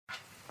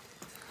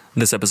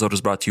This episode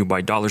is brought to you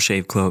by Dollar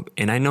Shave Club.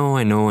 And I know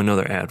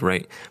another ad,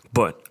 right?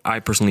 But I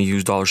personally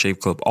use Dollar Shave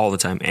Club all the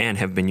time and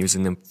have been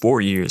using them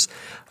for years.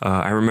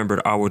 I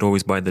remembered I would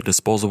always buy the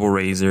disposable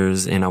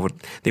razors and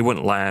they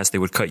wouldn't last. They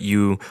would cut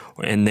you.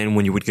 And then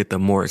when you would get the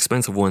more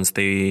expensive ones,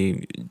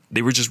 they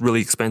were just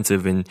really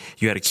expensive and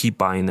you had to keep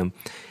buying them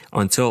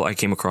until I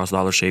came across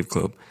Dollar Shave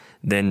Club.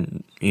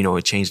 Then,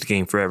 it changed the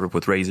game forever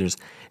with razors.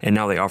 And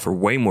now they offer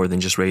way more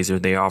than just razor.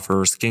 They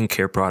offer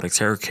skincare products,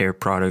 hair care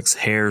products,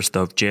 hair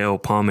stuff, gel,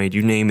 pomade,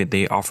 you name it.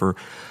 They offer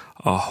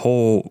a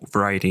whole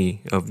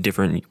variety of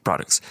different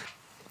products.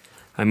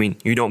 I mean,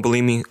 you don't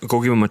believe me?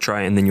 Go give them a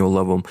try and then you'll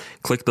love them.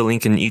 Click the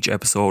link in each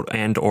episode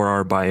and or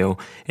our bio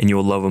and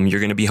you'll love them. You're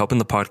going to be helping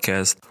the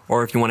podcast.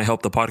 Or if you want to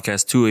help the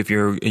podcast too, if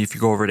you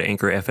go over to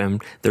Anchor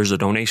FM, there's a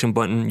donation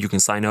button. You can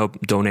sign up,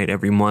 donate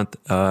every month.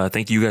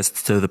 Thank you guys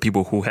to the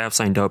people who have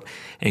signed up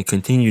and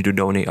continue to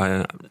donate.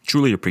 I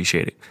truly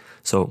appreciate it.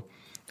 So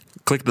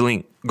click the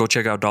link, go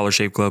check out Dollar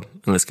Shave Club,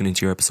 and let's get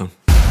into your episode.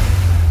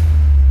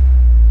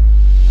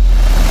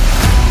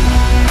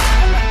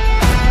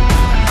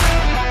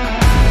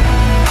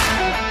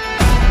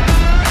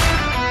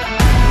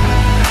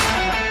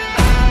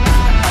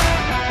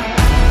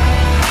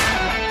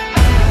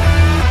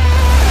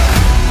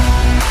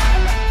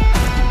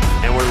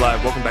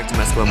 Welcome back to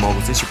Mescla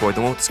Mobiles. It's your boy,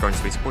 the one with the scar in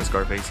space, your boy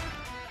Scarface.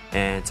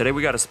 And today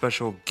we got a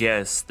special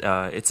guest.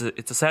 It's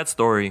a sad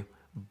story,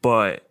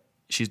 but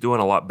she's doing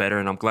a lot better,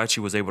 and I'm glad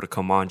she was able to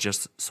come on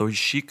just so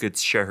she could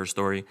share her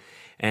story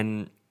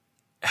and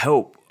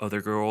help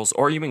other girls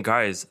or even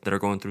guys that are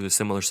going through the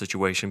similar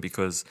situation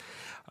because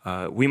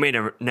we may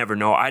never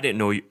know. I didn't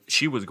know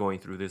she was going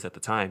through this at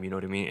the time, you know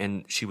what I mean?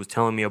 And she was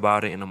telling me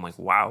about it, and I'm like,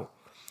 wow.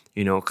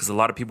 Because a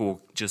lot of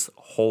people just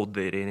hold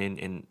it in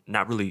and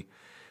not really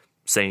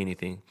say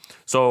anything.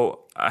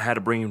 So I had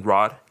to bring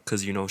Rod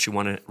because, she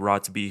wanted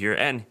Rod to be here,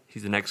 and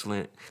he's an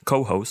excellent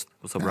co-host.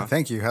 What's up, Rod?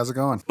 Thank you. How's it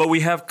going? But we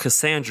have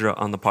Cassandra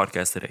on the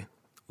podcast today.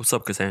 What's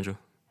up, Cassandra?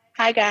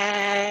 Hi,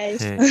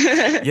 guys.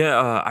 Hey. Yeah,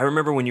 I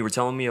remember when you were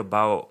telling me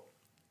about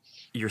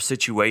your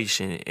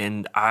situation,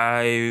 and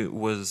I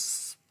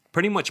was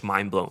pretty much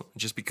mind blown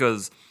just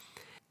because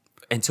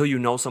until you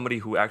know somebody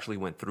who actually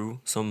went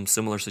through some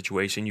similar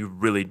situation, you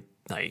really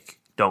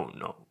don't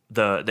know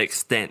the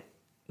extent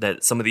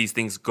that some of these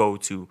things go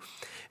to.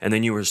 And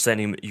then you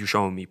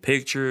showing me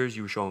pictures,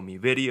 you were showing me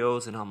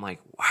videos, and I'm like,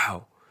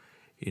 wow,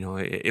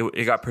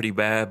 it got pretty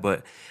bad,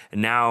 but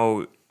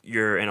now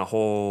you're in a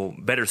whole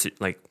better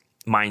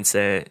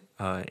mindset,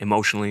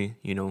 emotionally,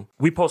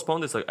 We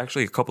postponed this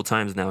actually a couple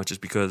times now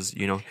just because,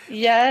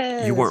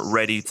 yes, you weren't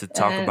ready to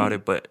talk about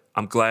it, but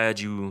I'm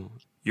glad you're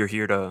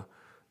here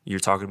you're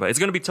talking about it. It's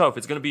going to be tough.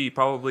 It's going to be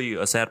probably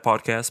a sad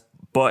podcast,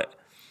 but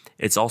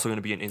it's also going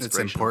to be an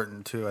inspiration. It's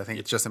important, too. I think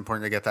it's just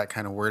important to get that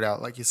kind of word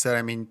out. Like you said,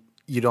 I mean,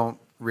 you don't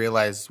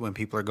realize when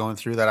people are going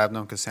through that. I've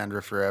known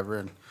Cassandra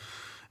forever,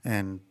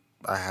 and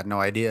I had no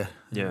idea.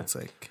 Yeah. It's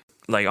like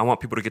I want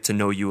people to get to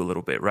know you a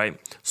little bit, right?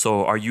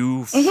 So are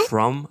you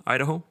from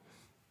Idaho?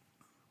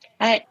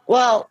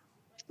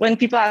 When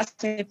people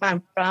ask me if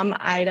I'm from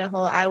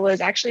Idaho, I was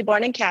actually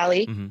born in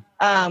Cali.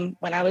 Mm-hmm.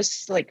 When I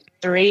was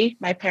 3,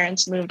 my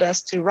parents moved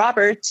us to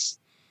Roberts,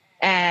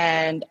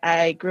 and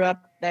I grew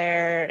up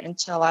there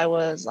until I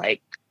was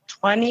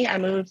 20. I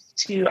moved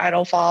to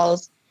Idaho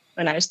Falls.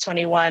 When I was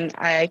 21,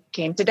 I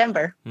came to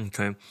Denver.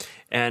 Okay.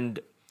 And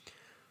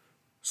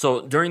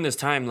so during this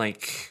time,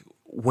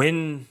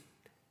 when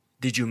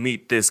did you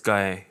meet this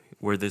guy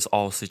where this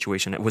all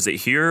situation, was it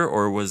here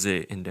or was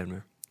it in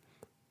Denver?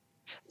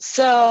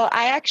 So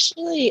I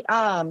actually,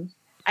 I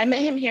met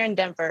him here in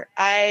Denver.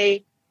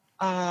 I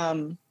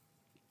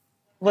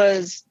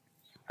was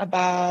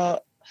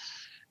about,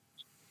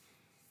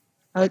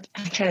 I'm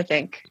trying to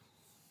think.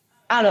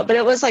 I don't know, but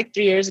it was 3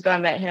 years ago I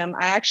met him.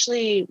 I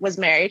actually was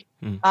married.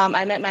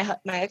 I met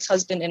my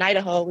ex-husband in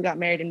Idaho. We got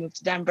married and moved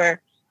to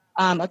Denver.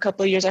 A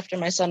couple of years after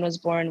my son was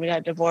born, we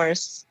got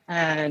divorced.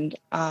 And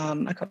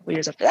a couple of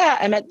years after that,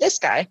 I met this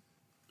guy.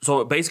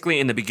 So basically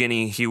in the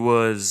beginning, he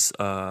was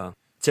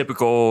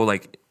typical,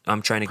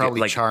 I'm trying to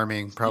probably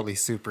charming, probably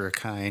super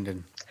kind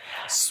and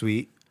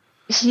sweet.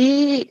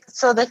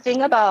 So the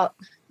thing about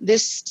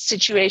this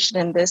situation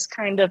and this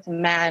kind of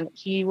man,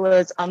 he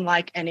was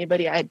unlike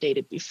anybody I had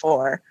dated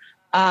before.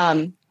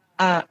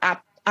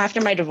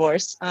 After my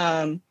divorce,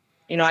 I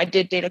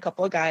did date a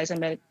couple of guys. I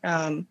met,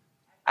 I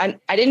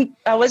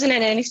wasn't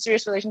in any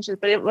serious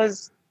relationship, but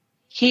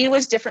he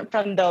was different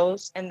from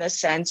those in the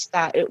sense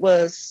that it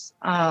was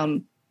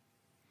like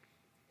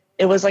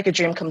a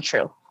dream come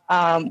true.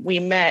 We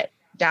met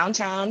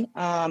downtown.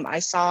 I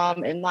saw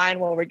him in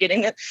line while we're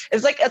getting it.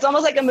 It's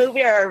almost like a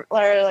movie or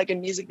like a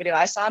music video.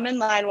 I saw him in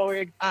line while we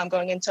were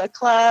going into a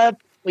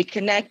club. We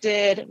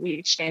connected, we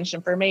exchanged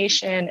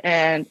information,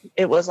 and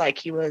it was like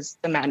he was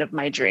the man of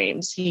my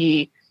dreams.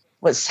 He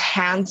was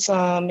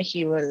handsome.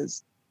 He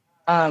was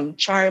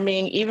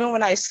charming. Even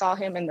when I saw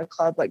him in the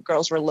club,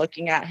 girls were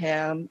looking at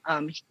him,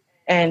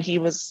 and he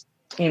was,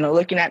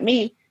 looking at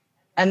me.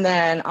 And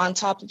then on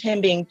top of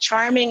him being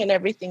charming and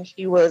everything,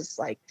 he was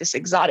this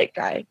exotic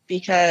guy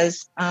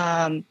because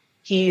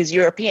he's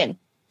European.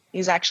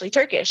 He's actually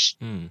Turkish.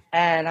 Mm.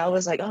 And I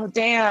was like, oh,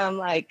 damn,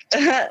 like,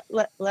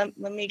 let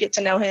me get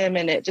to know him.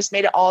 And it just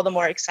made it all the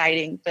more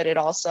exciting. But it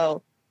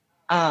also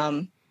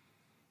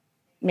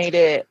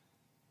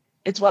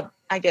it's what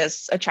I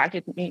guess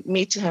attracted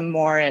me to him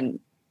more, and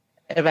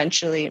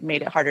eventually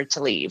made it harder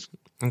to leave.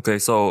 Okay,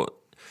 so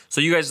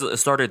you guys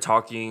started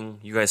talking,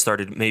 you guys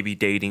started maybe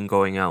dating,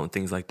 going out and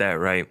things like that,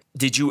 right?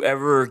 Did you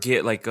ever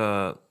get like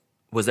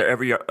was there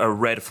ever a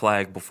red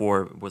flag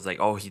before it was like,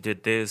 oh, he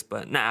did this,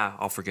 but nah,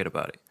 I'll forget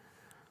about it?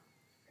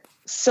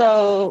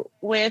 So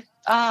with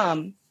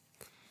again,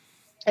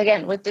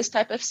 with this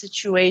type of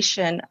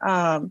situation,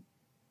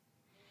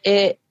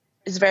 it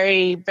is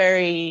very,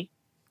 very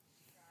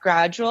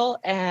gradual,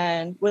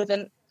 and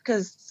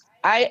because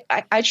I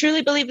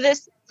truly believe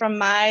this from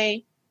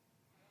my,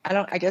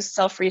 I guess,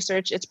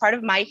 self-research. It's part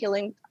of my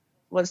healing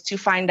was to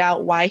find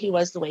out why he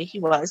was the way he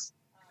was.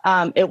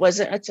 It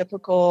wasn't a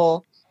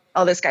typical,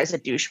 oh, this guy's a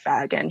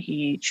douchebag and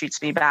he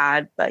treats me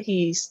bad, but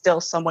he's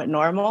still somewhat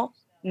normal.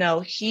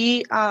 No,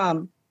 he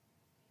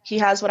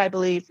has what I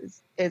believe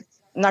is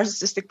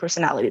narcissistic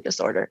personality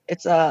disorder.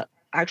 It's a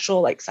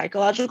actual like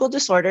psychological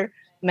disorder.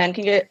 Men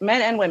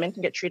and women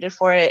can get treated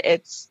for it.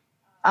 It's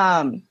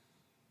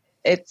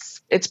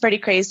pretty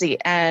crazy.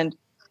 And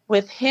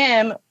with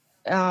him,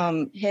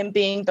 him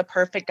being the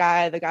perfect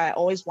guy, the guy I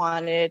always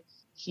wanted,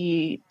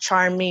 he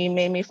charmed me,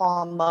 made me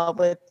fall in love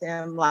with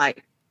him.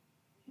 Like,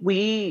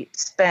 we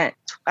spent,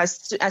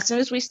 as soon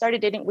as we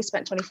started dating, we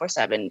spent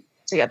 24/7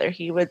 together.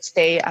 He would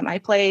stay at my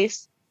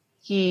place.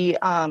 He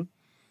had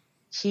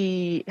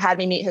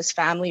me meet his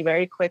family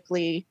very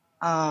quickly.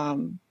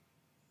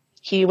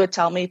 He would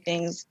tell me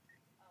things,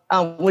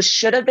 which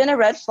should have been a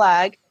red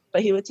flag,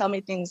 but he would tell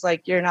me things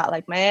like, you're not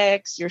like my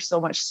ex. You're so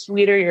much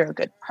sweeter. You're a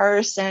good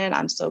person.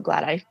 I'm so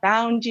glad I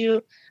found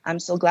you. I'm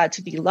so glad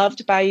to be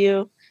loved by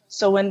you.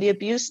 So when the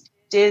abuse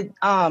did,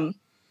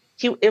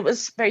 it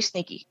was very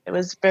sneaky. It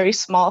was very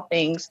small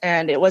things,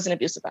 and it wasn't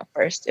abusive at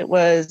first. It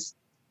was,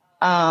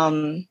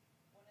 one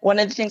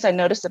of the things I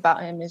noticed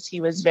about him is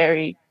he was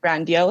very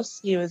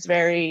grandiose. He was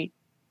very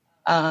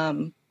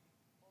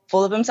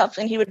full of himself,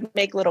 and he would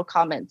make little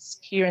comments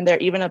here and there,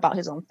 even about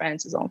his own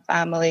friends, his own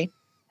family.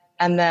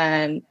 And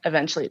then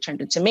eventually it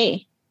turned into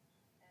me.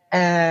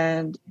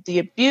 And the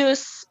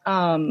abuse,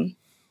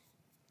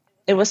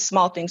 it was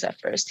small things at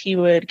first. He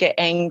would get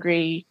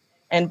angry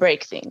and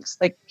break things.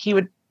 Like he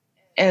would,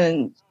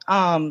 and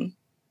I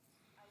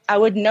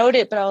would note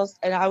it, but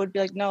I would be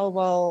like, no,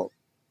 well,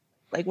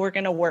 like, we're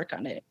going to work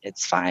on it.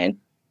 It's fine.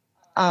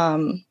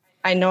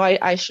 I know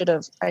I should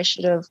have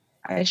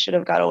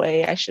got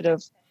away.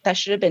 that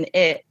should have been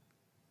it.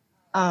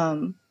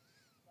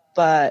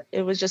 But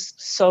it was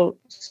just so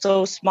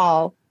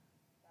small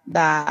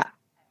that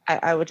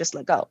I would just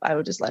let go. I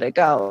would just let it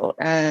go.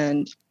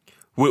 And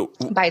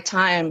by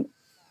time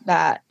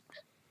that,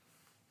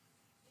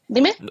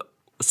 dime?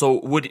 So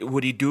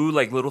would he do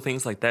like little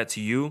things like that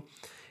to you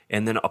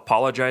and then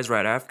apologize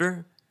right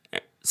after?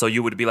 So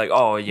you would be like,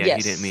 oh yeah,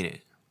 yes. He didn't mean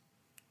it.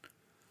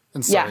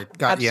 And so yeah,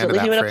 absolutely.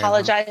 He would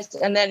apologize,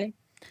 and then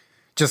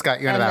just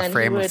got you into that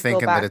frame of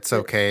thinking that it's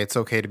okay. It's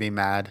okay to be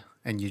mad,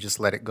 and you just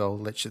let it go,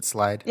 let shit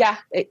slide. Yeah,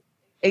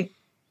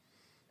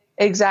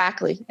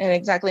 exactly.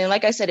 And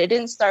like I said, it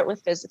didn't start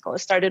with physical. It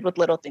started with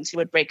little things. He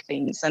would break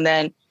things, and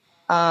then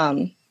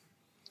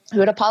he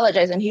would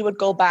apologize, and he would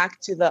go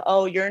back to the,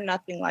 oh, you're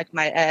nothing like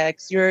my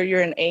ex.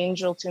 You're an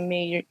angel to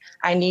me.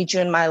 I need you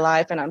in my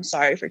life, and I'm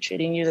sorry for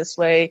treating you this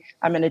way.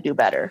 I'm going to do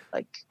better.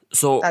 Like,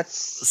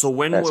 that's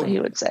what he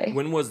would say.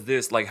 When was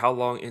this? Like, how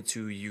long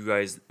into you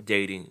guys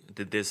dating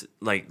did this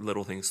like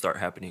little things start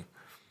happening?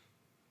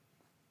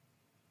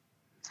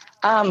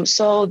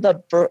 So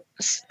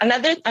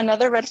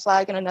another red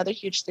flag and another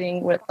huge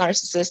thing with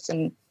narcissists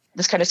and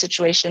this kind of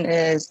situation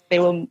is they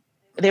will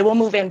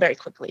move in very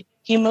quickly.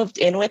 He moved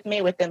in with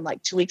me within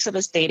like 2 weeks of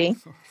us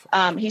dating.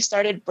 He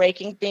started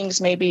breaking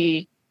things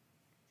maybe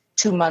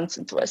 2 months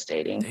into us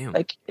dating. Damn.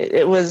 Like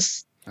it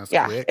was, That's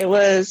yeah, quick. it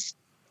was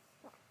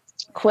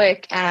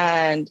quick.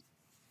 And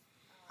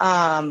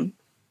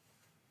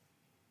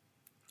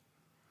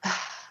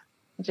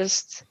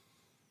just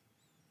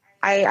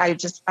I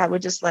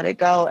would just let it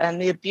go.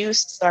 And the abuse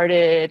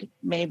started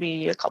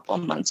maybe a couple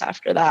of months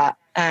after that.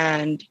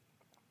 And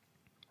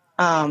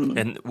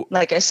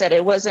like I said,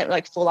 it wasn't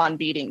like full on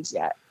beatings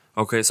yet.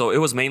 Okay, so it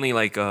was mainly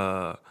like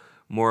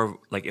more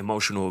like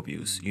emotional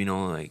abuse, you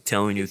know, like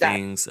telling you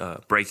things,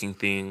 breaking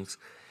things.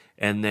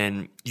 And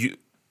then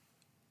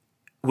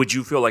would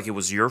you feel like it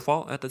was your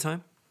fault at the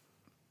time?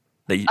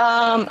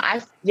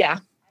 I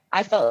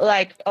felt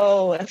like,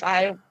 oh, if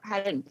I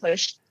hadn't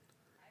pushed,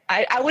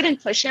 I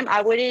wouldn't push him.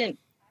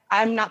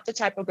 I'm not the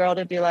type of girl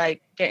to be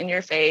like, get in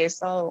your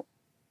face. Oh,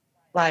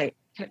 like,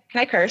 can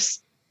I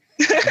curse?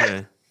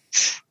 Yeah.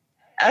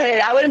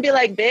 I wouldn't be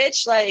like,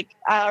 bitch, like,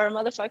 or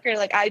motherfucker.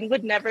 Like, I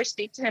would never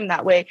speak to him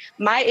that way.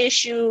 My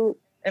issue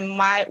and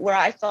where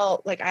I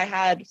felt like I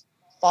had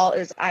fault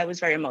is I was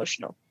very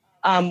emotional.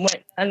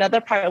 Another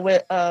part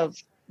of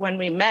when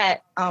we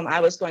met,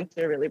 I was going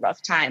through a really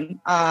rough time.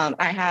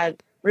 I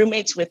had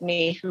roommates with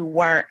me who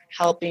weren't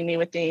helping me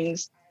with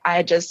things. I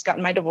had just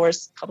gotten my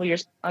divorce a couple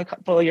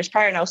of years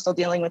prior, and I was still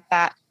dealing with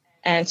that.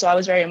 And so I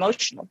was very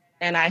emotional.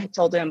 And I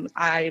told him,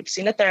 I've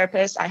seen a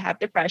therapist. I have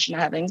depression.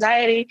 I have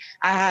anxiety.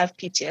 I have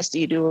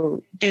PTSD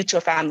due to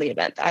a family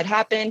event that had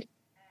happened.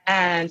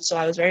 And so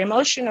I was very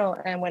emotional.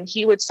 And when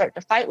he would start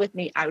to fight with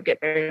me, I would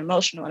get very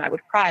emotional and I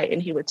would cry.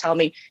 And he would tell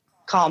me,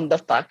 calm the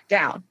fuck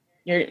down.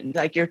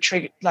 You're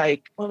triggered.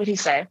 Like, what would he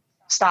say?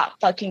 Stop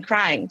fucking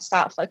crying.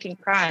 Stop fucking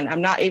crying.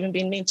 I'm not even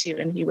being mean to you.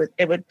 And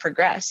it would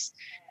progress.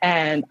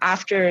 And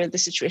after the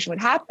situation would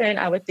happen,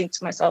 I would think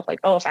to myself, like,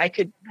 oh, if I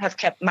could have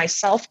kept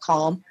myself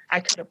calm, I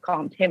could have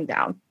calmed him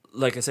down.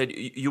 Like I said,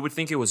 you would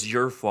think it was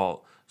your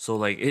fault. So,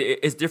 like,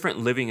 it's different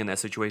living in that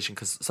situation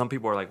because some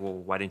people are like, well,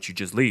 why didn't you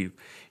just leave?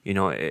 You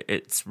know,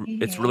 it's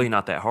really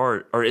not that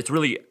hard. Or it's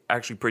really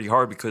actually pretty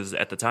hard because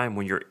at the time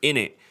when you're in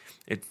it,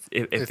 it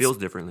feels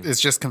differently.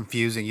 It's just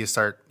confusing. You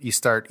start,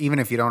 even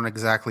if you don't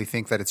exactly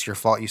think that it's your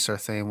fault, you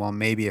start saying, well,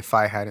 maybe if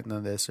I hadn't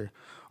done this,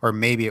 or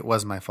maybe it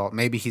was my fault.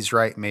 Maybe he's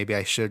right. Maybe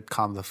I should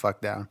calm the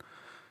fuck down,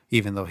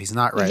 even though he's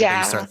not right. Yeah.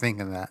 But you start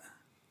thinking that.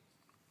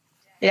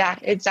 Yeah,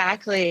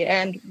 exactly.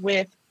 And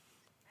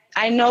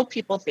I know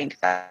people think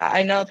that.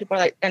 I know people are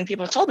like, and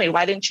people told me,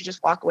 why didn't you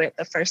just walk away at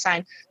the first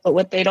sign? But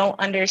what they don't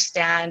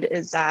understand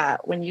is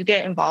that when you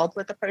get involved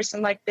with a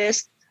person like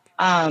this,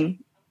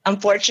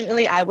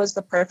 unfortunately, I was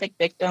the perfect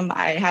victim.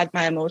 I had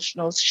my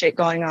emotional shit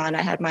going on.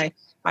 I had my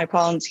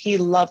problems. He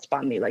loved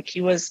on me. Like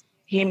he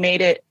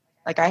made it,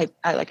 like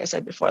like I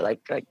said before,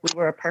 like we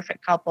were a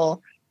perfect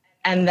couple.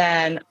 And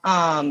then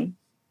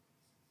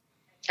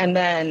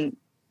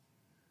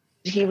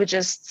he would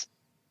just,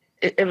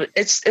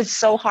 it's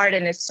so hard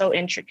and it's so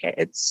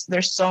intricate.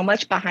 There's so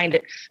much behind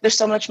it. There's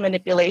so much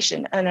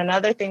manipulation. And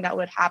another thing that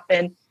would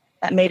happen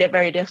that made it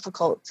very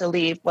difficult to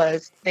leave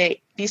was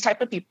these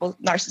type of people,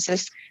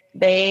 narcissists,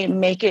 they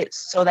make it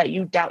so that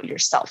you doubt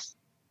yourself.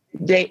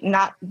 They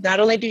not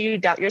only do you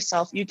doubt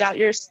yourself, you doubt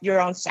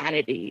your own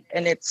sanity.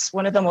 And it's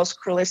one of the most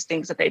cruelest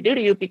things that they do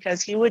to you,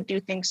 because he would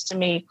do things to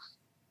me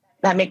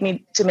that make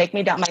me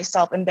doubt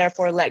myself and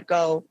therefore let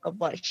go of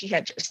what he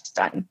had just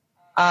done.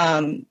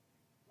 I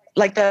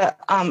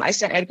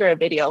sent Edgar a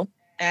video,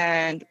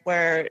 and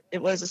where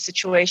it was a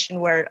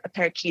situation where a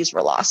pair of keys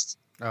were lost.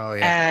 Oh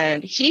yeah.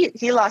 And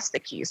he lost the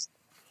keys.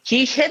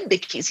 He hid the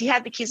keys. He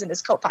had the keys in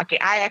his coat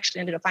pocket. I actually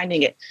ended up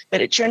finding it,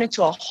 but it turned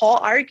into a whole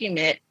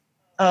argument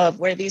of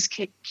where these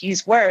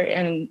keys were.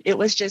 And it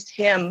was just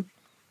him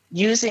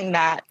using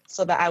that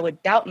so that I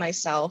would doubt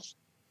myself,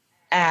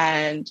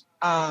 and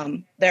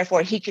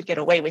therefore he could get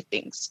away with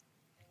things.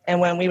 And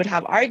when we would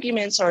have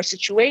arguments or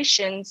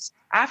situations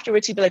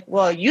afterwards, he'd be like,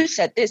 well, you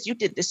said this, you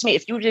did this to me.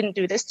 If you didn't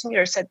do this to me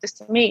or said this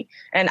to me.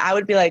 And I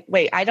would be like,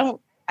 wait, I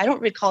don't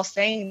recall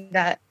saying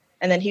that.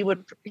 And then he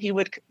would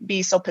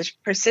be so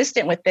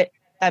persistent with it.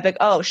 I'd be like,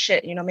 oh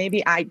shit,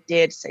 maybe I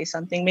did say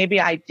something. Maybe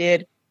I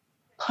did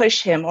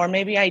push him, or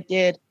maybe I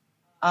did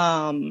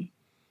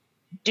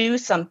do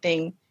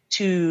something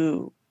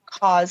to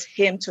cause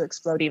him to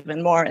explode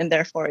even more. And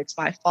therefore it's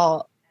my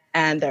fault.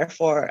 And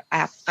therefore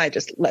I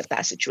just let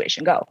that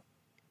situation go.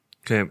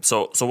 Okay,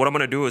 so what I'm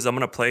going to do is I'm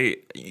going to play.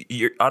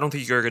 I don't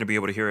think you're going to be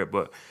able to hear it,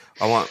 but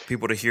I want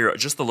people to hear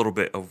just a little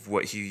bit of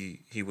what he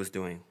was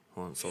doing.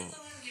 Hold on, so. What's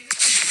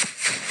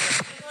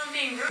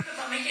being rude?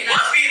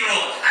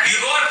 You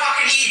go and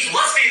fucking eat.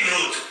 What's being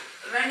rude?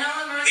 Right now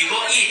I'm We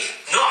go eat.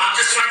 No, I'm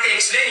just trying to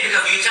explain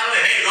because you tell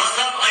me, hey, last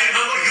time I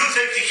remember you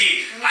take the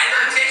key. I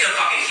didn't take your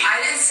fucking key.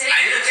 I didn't say.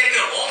 I didn't take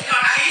your own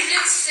I keys.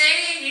 didn't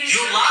say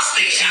You lost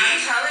the key.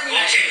 I'm telling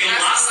you. Okay, you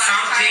lost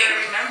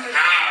something.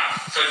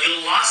 So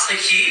you lost the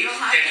key.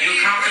 Then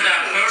you come to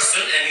that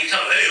person and you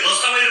tell, hey,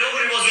 last time I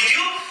remember it was with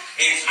you.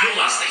 Means you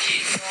lost the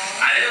key.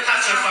 I didn't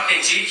touch your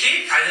fucking G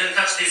key. I didn't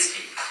touch this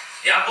key.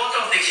 Yeah, both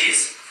of the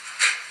keys.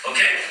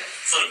 Okay?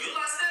 So you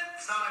lost it.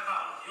 It's not my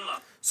problem. You lost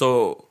it.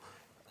 So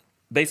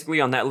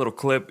basically, on that little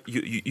clip,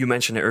 you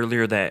mentioned it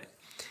earlier that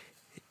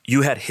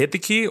you had hit the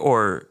key,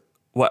 or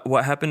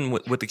what happened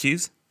with the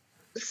keys?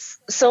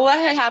 So what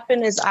had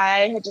happened is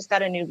I had just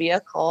got a new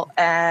vehicle,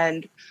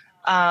 and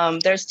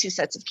there's 2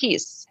 sets of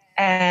keys.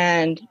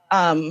 And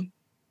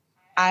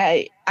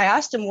I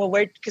asked him, well,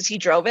 because he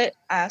drove it.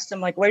 I asked him,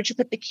 like, where'd you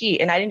put the key?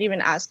 And I didn't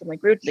even ask him,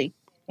 like, rudely.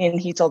 And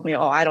he told me,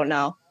 oh, I don't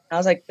know. And I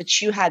was like,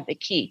 but you had the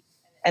key.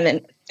 And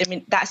then,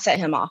 that set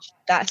him off.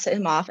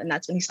 And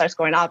that's when he starts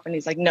going off. And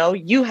he's like, no,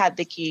 you had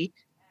the key.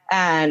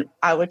 And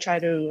I would try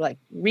to, like,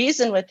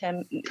 reason with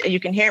him. You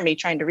can hear me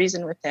trying to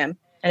reason with him.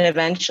 And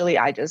eventually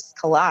I just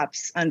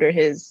collapse under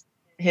his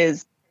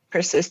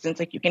persistence.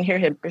 Like, you can hear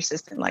him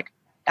persistent, like,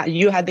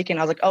 you had the key. And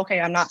I was like, okay,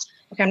 I'm not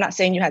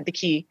saying you had the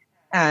key.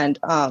 And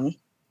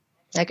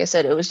like I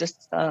said, it was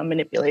just a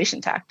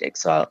manipulation tactic.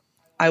 So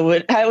I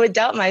would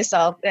doubt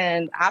myself.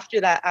 And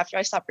after that, after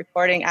I stopped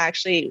recording, I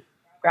actually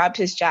grabbed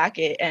his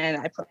jacket and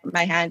I put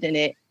my hand in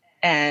it,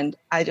 and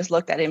I just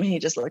looked at him and he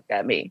just looked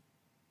at me.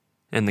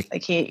 And the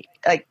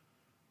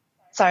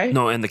sorry?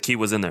 No, and the key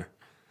was in there.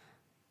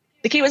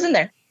 The key was in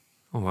there.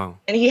 Oh, wow.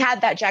 And he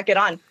had that jacket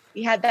on.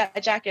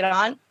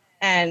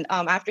 And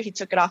after he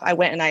took it off, I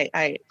went and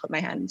I put my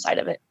hand inside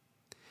of it.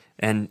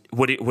 And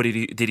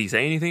did he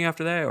say anything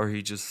after that, or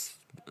he just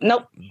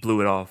Nope.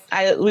 blew it off?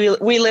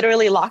 We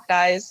literally locked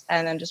eyes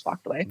and then just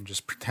walked away. And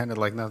just pretended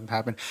like nothing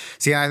happened.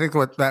 See, I think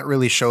what that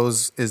really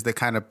shows is the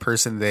kind of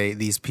person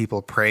these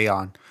people prey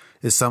on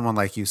is someone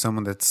like you,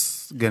 someone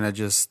that's gonna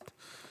just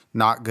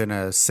not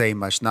gonna say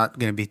much, not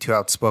gonna be too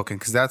outspoken,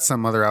 because that's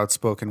some other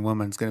outspoken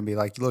woman's gonna be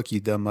like, "Look,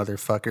 you dumb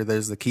motherfucker,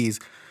 there's the keys."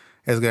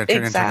 It's gonna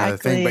turn into another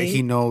thing, but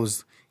he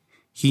knows.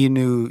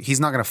 He's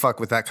not going to fuck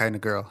with that kind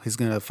of girl. He's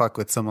going to fuck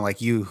with someone like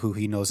you who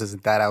he knows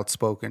isn't that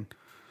outspoken.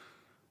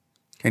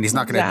 And he's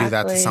not going to do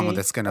that to someone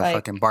that's going to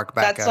fucking bark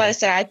back at him. That's why I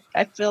say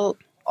I feel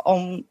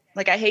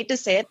like, I hate to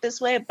say it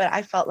this way, but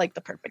I felt like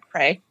the perfect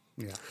prey.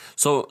 Yeah.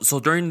 So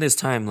during this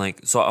time,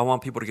 so I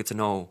want people to get to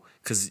know,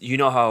 because you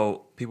know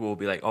how people will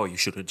be like, oh, you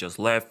should have just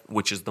left,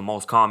 which is the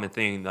most common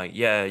thing. Like,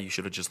 yeah, you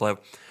should have just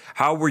left.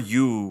 How were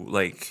you,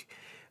 like,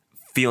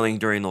 feeling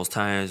during those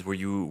times? Were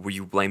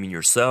you blaming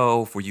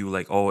yourself? Were you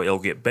like, oh, it'll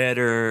get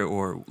better?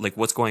 Or like,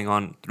 what's going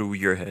on through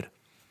your head?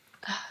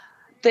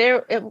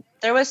 There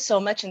was so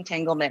much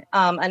entanglement.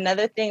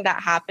 Another thing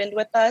that happened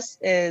with us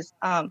is,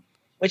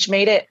 which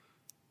made it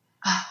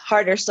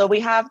harder. So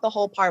we have the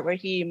whole part where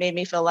he made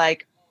me feel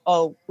like,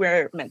 oh,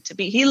 we're meant to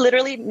be. He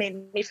literally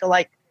made me feel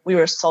like we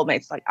were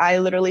soulmates. Like, I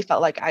literally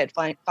felt like I had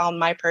found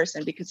my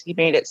person because he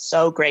made it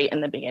so great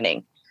in the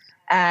beginning.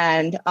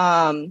 And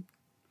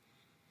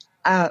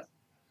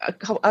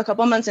a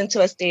couple months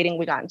into us dating,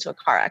 we got into a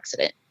car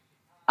accident.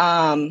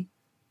 I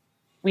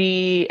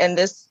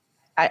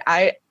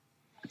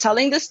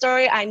telling this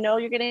story, I know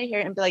you're going to hear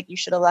it and be like, you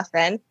should have left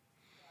then,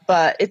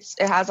 but it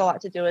has a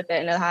lot to do with it.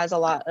 And it has a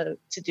lot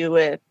to do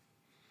with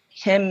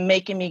him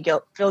making me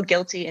feel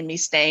guilty and me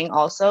staying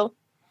also.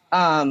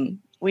 I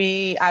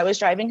was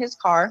driving his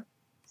car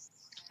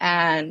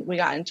and we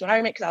got into an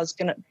argument because I was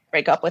going to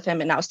break up with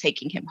him and I was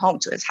taking him home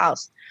to his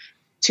house,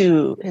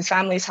 to his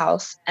family's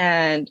house.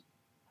 And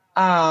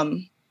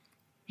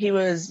he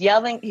was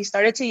yelling. He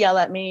started to yell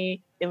at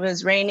me. It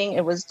was raining.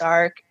 It was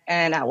dark.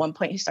 And at one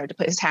point he started to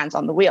put his hands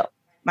on the wheel.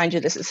 Mind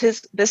you, this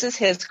is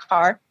his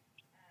car.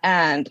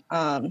 And,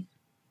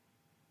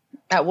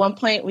 at one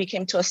point we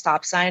came to a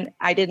stop sign.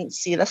 I didn't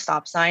see the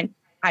stop sign.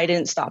 I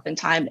didn't stop in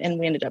time and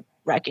we ended up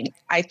wrecking.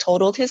 I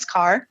totaled his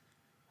car.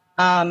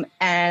 And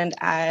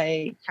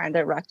I kind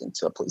of wrecked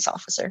into a police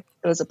officer.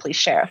 It was a police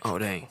sheriff. Oh,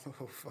 dang.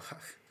 Oh,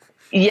 fuck.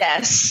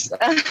 Yes.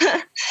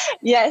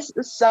 Yes.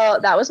 So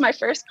that was my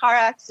first car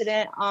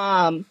accident.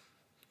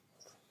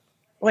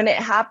 When it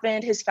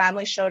happened, his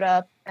family showed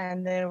up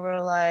and they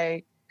were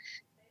like,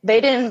 they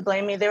didn't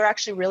blame me. They were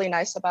actually really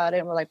nice about it.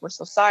 And we're like, we're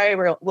so sorry.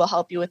 We'll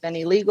help you with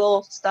any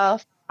legal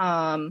stuff. He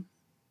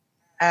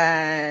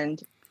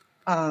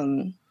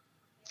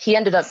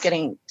ended up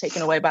getting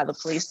taken away by the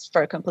police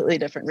for a completely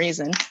different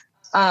reason.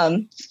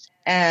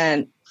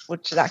 And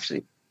which is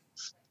actually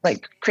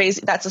like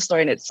crazy. That's a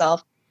story in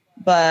itself.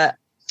 But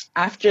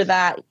after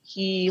that,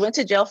 he went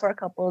to jail for a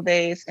couple of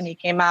days and he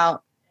came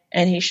out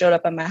and he showed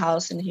up at my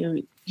house and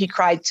he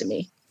cried to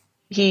me.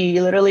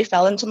 He literally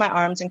fell into my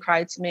arms and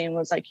cried to me and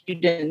was like, you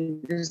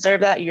didn't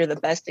deserve that. You're the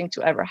best thing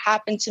to ever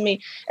happen to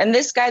me. And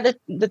this guy,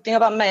 the thing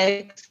about my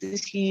ex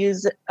is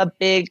he's a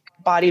big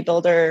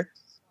bodybuilder,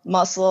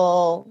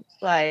 muscle,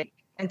 like,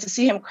 and to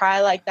see him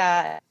cry like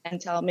that and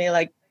tell me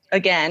like,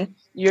 again,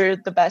 you're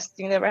the best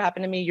thing that ever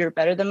happened to me. You're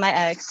better than my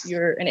ex.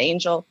 You're an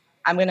angel.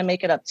 I'm going to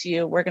make it up to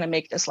you. We're going to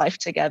make this life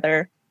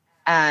together.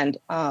 And,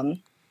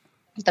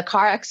 the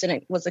car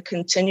accident was a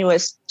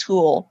continuous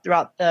tool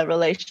throughout the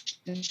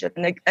relationship.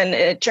 And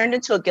it turned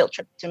into a guilt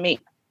trip to me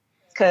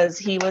because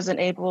he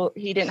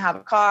didn't have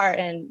a car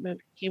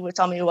and he would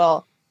tell me,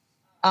 well,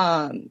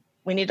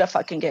 we need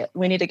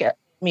to get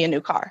me a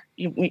new car.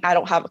 I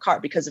don't have a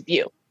car because of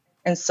you.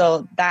 And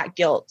so that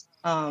guilt,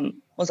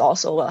 was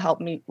also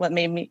what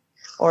made me,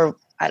 or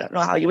I don't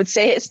know how you would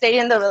say it, stay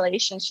in the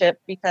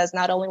relationship, because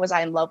not only was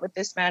I in love with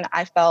this man,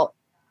 I felt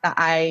that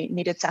I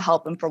needed to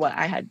help him for what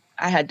I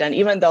had done,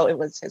 even though it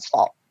was his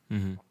fault.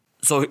 Mm-hmm.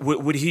 So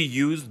would he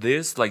use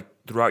this like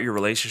throughout your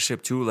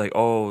relationship too? Like,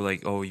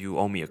 oh, you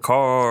owe me a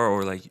car,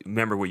 or like,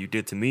 remember what you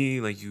did to me?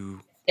 Like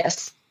you.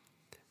 Yes.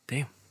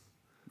 Damn.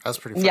 That's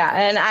pretty. Yeah,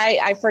 and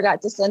I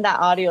forgot to send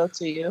that audio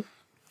to you.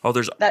 Oh,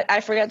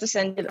 I forgot to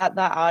send that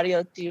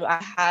audio to you.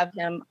 I have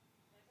him.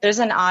 There's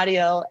an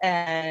audio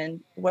and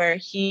where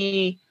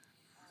he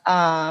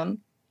tells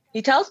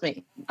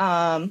me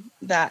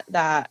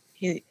that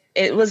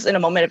it was in a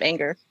moment of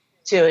anger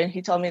too. And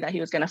he told me that he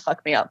was going to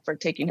fuck me up for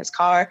taking his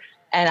car.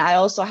 And I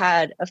also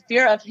had a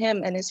fear of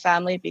him and his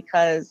family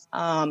because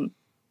I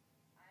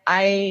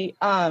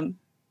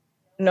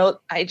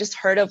just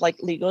heard of like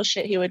legal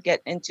shit he would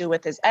get into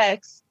with his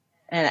ex,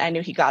 and I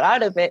knew he got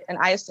out of it. And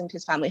I assumed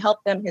his family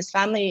helped him. His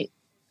family,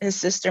 his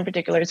sister in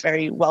particular, is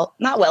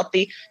not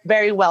wealthy,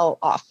 very well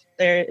off.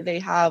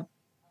 They have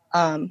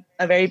a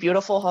very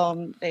beautiful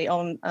home. They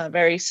own a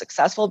very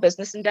successful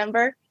business in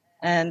Denver,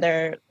 and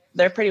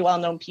they're pretty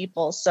well-known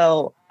people.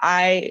 So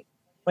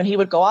when he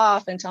would go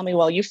off and tell me,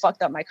 well, you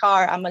fucked up my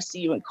car, I must see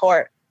you in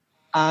court.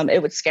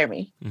 it would scare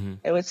me. Mm-hmm.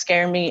 It would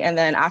scare me. And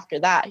then after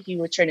that, he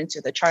would turn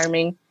into the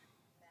charming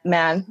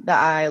man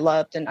that I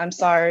loved. And I'm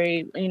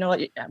sorry, you know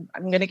what? I'm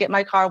going to get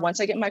my car. Once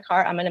I get my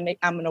car, I'm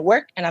going to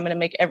work and I'm going to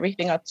make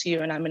everything up to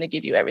you. And I'm going to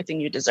give you everything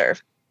you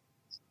deserve.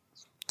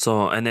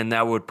 So, and then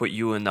that would put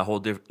you in the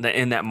whole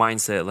in that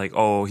mindset, like,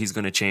 oh, he's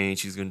going to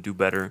change. He's going to do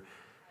better.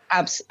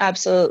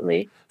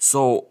 Absolutely.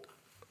 So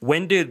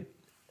when did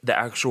the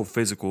actual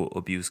physical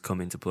abuse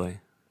come into play?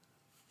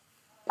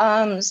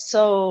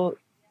 So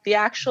the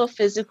actual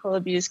physical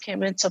abuse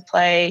came into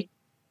play.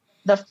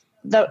 The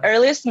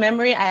earliest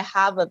memory I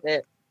have of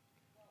it,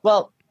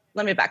 well,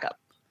 let me back up.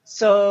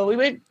 So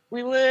we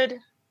would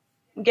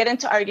get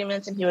into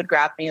arguments and he would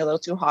grab me a little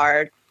too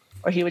hard,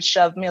 or he would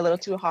shove me a little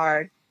too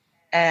hard.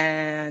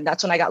 And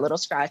that's when I got little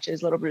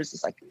scratches, little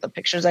bruises, like the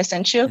pictures I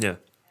sent you. Yeah.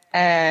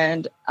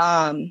 And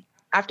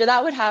after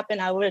that would happen,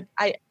 I'm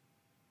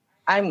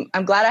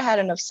glad I had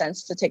enough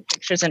sense to take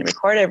pictures and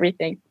record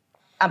everything.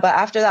 But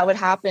after that would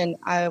happen,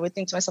 I would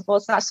think to myself, well,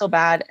 it's not so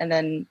bad. And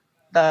then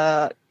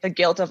the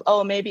guilt of,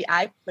 oh, maybe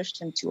I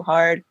pushed him too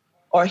hard.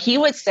 Or he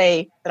would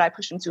say that I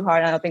pushed him too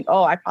hard. And I would think,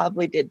 oh, I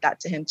probably did that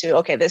to him too.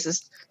 Okay,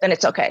 then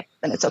it's okay.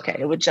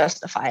 It would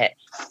justify it.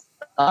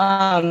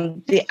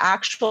 The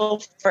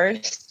actual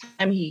first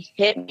time he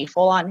hit me,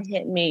 full on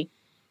hit me,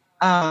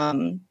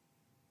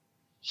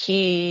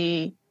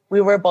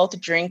 we were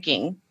both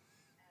drinking,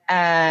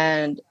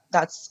 and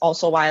that's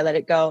also why I let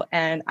it go.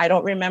 And I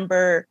don't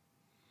remember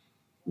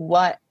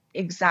what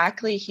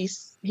exactly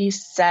he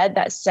said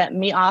that set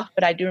me off,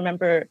 but I do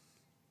remember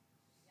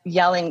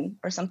yelling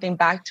or something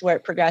back to where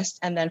it progressed.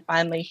 And then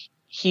finally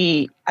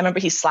I remember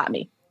he slapped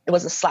me. It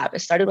was a slap. It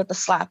started with a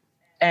slap.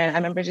 And I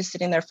remember just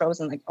sitting there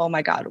frozen, like, oh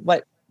my God,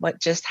 what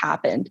just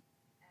happened?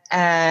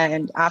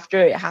 And after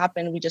it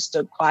happened, we just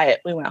stood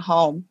quiet. We went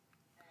home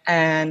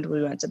and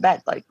we went to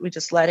bed. Like, we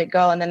just let it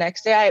go. And the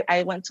next day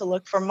I went to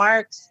look for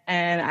marks,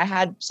 and I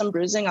had some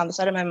bruising on the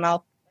side of my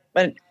mouth,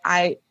 but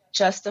I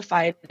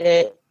justified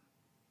it.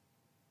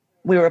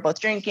 We were both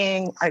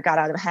drinking. I got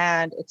out of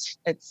hand. It's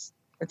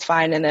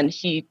fine. And then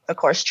he, of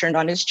course, turned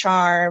on his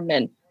charm,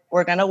 and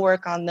we're going to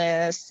work on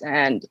this,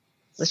 and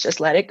let's just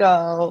let it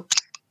go.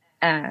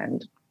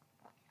 And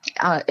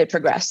it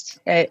progressed.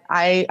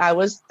 I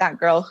was that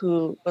girl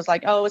who was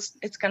like, oh,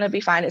 it's going to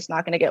be fine. It's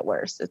not going to get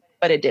worse.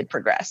 But it did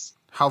progress.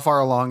 How far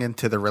along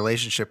into the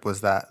relationship was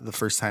that the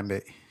first time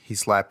that he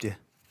slapped you?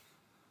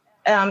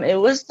 It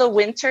was the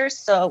winter.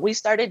 So we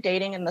started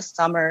dating in the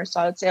summer. So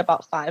I would say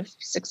about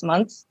 5-6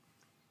 months.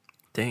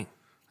 Dang.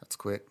 That's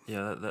quick.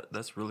 Yeah,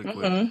 that's really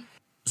quick.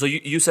 So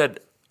you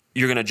said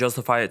you're going to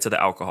justify it to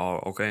the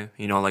alcohol, okay?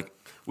 You know, like,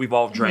 we've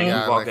all drank.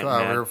 Yeah, we've all like,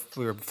 gotten mad.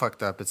 we were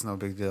fucked up. It's no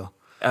big deal.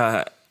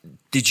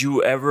 Did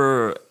you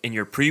ever, in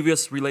your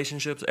previous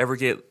relationships, ever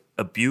get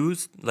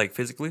abused, like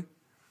physically?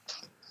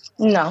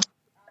 No.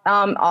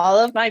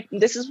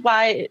 This is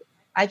why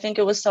I think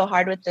it was so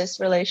hard with this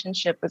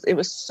relationship, was it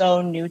was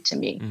so new to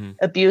me. Mm-hmm.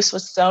 Abuse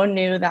was so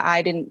new that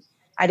I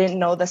didn't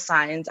know the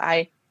signs.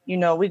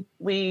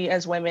 We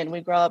as women,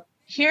 we grow up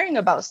hearing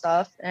about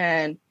stuff,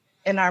 and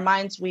in our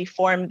minds, we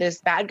form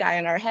this bad guy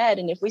in our head.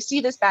 And if we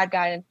see this bad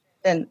guy,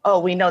 then, oh,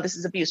 we know this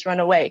is abuse,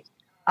 run away.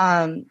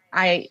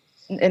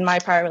 In my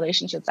prior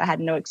relationships, I had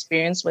no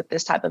experience with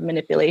this type of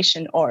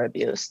manipulation or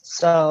abuse.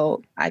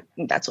 So I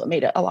think that's what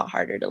made it a lot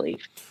harder to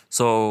leave.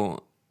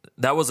 So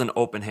that was an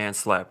open hand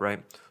slap,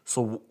 right?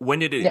 So when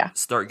did it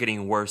start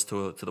getting worse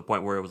to the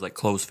point where it was like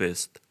closed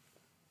fist?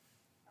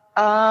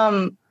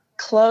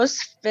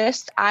 Closed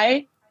fist.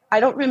 I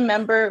don't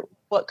remember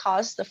what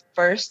caused the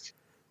first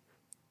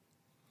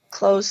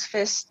closed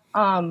fist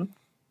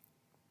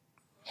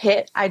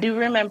hit. I do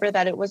remember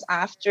that it was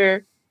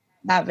after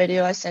that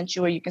video I sent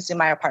you where you can see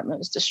my apartment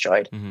was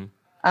destroyed. Mm-hmm.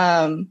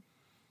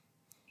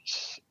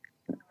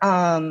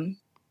 Do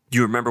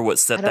you remember what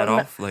set that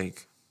off?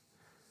 Like,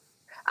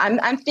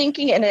 I'm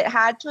thinking, and it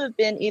had to have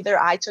been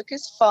either I took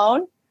his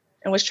phone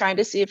and was trying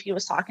to see if he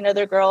was talking to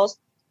other girls,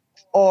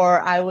 or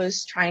I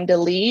was trying to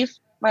leave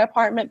my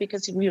apartment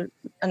because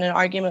an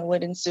argument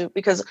would ensue.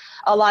 Because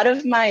a lot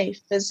of my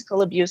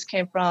physical abuse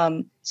came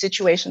from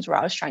situations where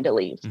I was trying to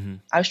leave. Mm-hmm.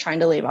 I was trying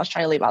to leave. I was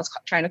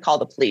trying to call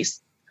the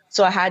police.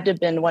 So I had to have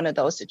been one of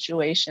those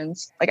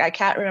situations. Like, I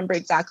can't remember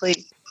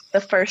exactly the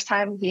first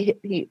time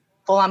he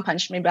full on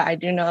punched me, but I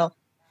do know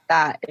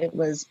that it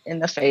was in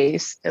the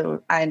face.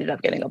 I ended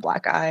up getting a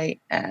black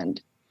eye,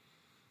 and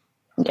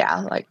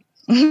like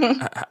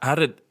how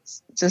did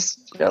it's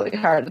just really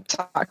hard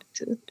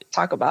to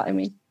talk about. I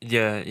mean,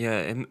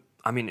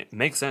 it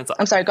makes sense.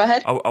 I'm sorry. Go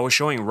ahead. I was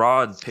showing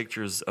Rod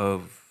pictures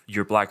of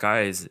your black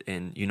eyes,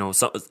 and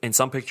in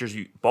some pictures,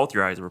 both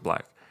your eyes were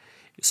black.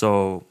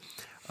 So,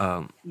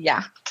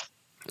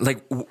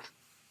 like,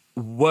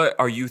 what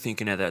are you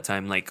thinking at that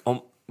time? Like,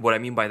 what I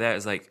mean by that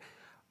is, like,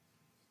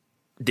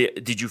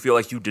 did you feel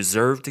like you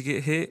deserved to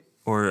get hit,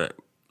 or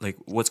like,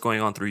 what's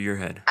going on through your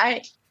head?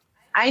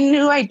 I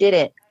knew I did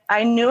it.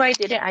 I knew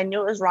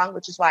it was wrong,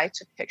 which is why I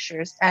took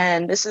pictures.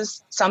 And this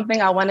is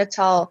something I want to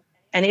tell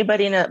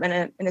anybody in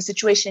a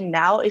situation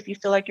now. If you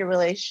feel like your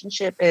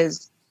relationship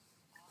is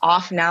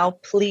off now.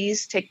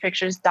 Please take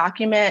pictures,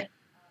 document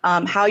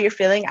how you're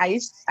feeling. I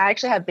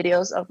actually have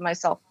videos of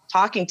myself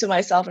talking to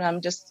myself, and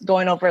I'm just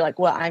going over like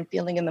what I'm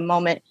feeling in the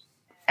moment.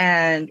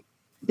 And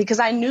because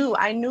I knew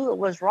it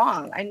was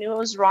wrong. I knew it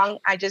was wrong.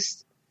 I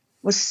just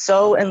was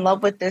so in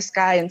love with this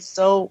guy and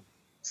so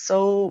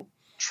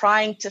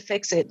trying to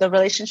fix it. The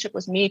relationship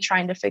was me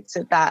trying to fix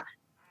it, that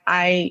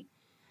I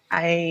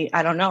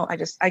don't know.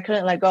 I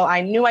couldn't let go.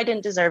 I knew I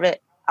didn't deserve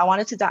it. I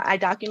wanted to I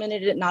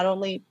documented it not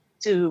only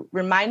to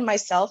remind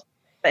myself,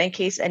 but in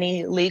case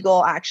any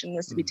legal action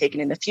was to be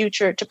taken in the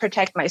future, to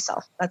protect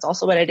myself. That's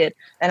also what I did.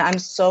 And I'm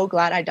so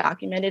glad I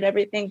documented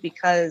everything,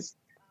 because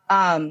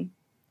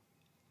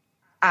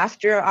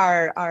after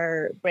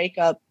our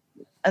breakup,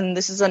 and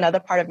this is another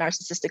part of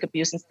narcissistic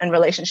abuse and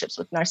relationships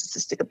with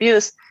narcissistic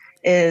abuse,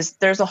 is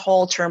there's a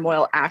whole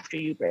turmoil after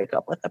you break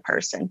up with a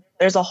person.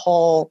 There's a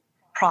whole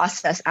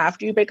process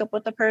after you break up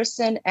with a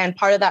person. And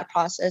part of that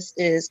process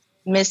is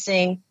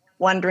missing,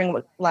 wondering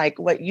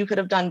what you could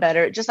have done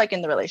better, just like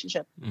in the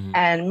relationship. Mm-hmm.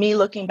 And me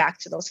looking back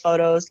to those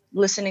photos,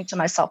 listening to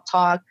myself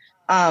talk.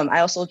 I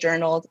also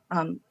journaled.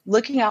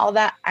 Looking at all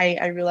that,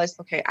 I realized,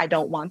 okay, I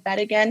don't want that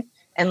again.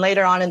 And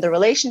later on in the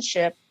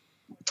relationship,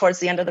 towards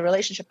the end of the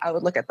relationship, I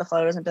would look at the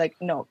photos and be like,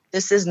 no,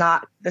 this isn't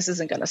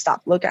going to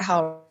stop. Look at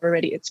how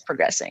already it's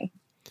progressing.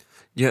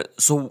 Yeah.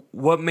 So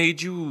what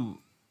made you,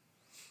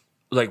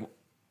 like,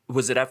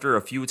 was it after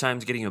a few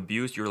times getting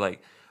abused, you're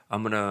like,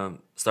 I'm going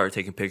to start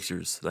taking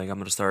pictures. Like, I'm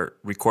going to start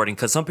recording.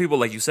 Because some people,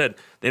 like you said,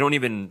 they don't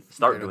even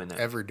start doing that.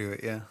 Ever do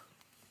it, yeah.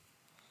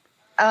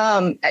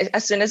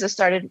 As soon as it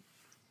started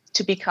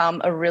to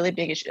become a really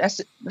big issue,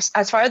 as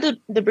far as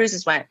the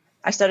bruises went,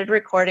 I started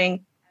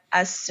recording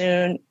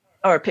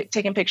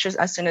taking pictures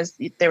as soon as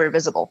they were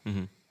visible.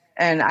 Mm-hmm.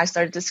 And I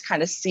started to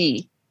kind of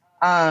see,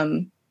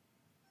 as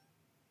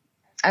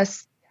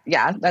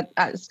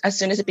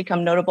soon as it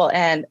became notable.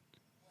 And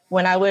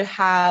when I would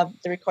have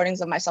the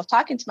recordings of myself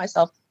talking to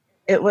myself,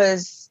 it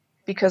was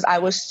because I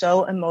was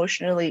so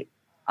emotionally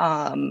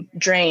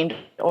drained,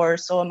 or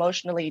so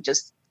emotionally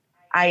just,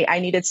 I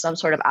needed some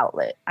sort of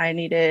outlet.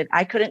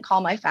 I couldn't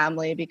call my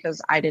family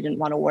because I didn't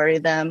want to worry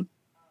them.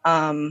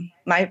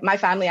 My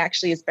family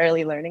actually is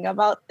barely learning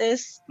about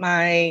this.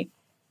 My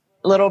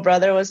little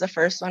brother was the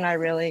first one I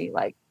really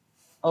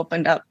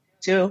opened up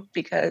to,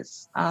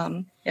 because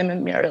him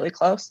and me are really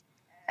close.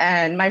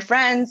 And my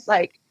friends,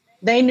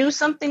 they knew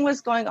something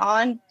was going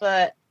on,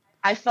 but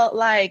I felt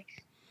like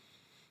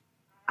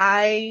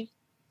I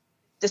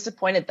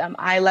disappointed them.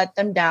 I let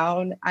them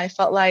down. I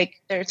felt like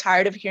they're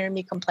tired of hearing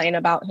me complain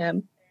about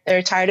him.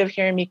 They're tired of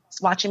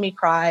watching me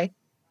cry.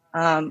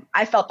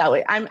 I felt that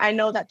way. I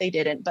know that they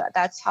didn't, but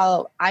that's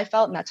how I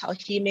felt, and that's how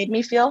he made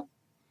me feel.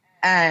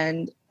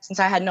 And since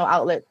I had no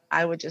outlet,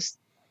 I would just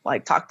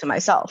talk to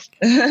myself.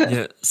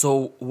 Yeah.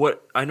 So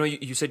what, I know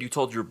you said you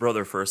told your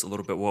brother first a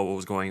little bit what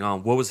was going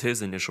on. What was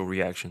his initial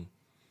reaction?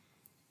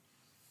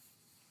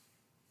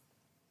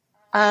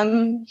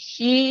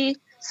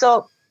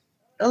 So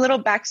a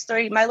little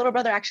backstory, my little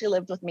brother actually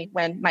lived with me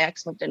when my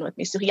ex moved in with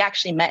me. So he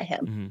actually met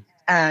him. Mm-hmm.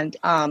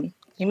 And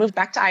he moved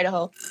back to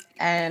Idaho,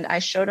 and I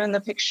showed him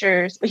the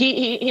pictures.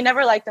 He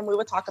never liked them. We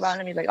would talk about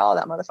him. He's like, oh,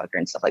 that motherfucker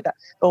and stuff like that.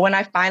 But when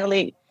I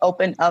finally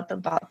opened up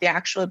about the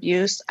actual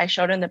abuse, I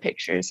showed him the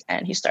pictures,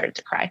 and he started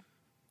to cry.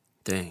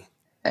 Dang.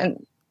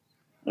 And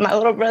my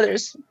little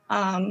brother's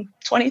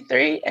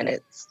 23, and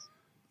it's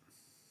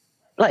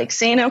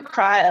seeing him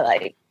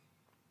cry,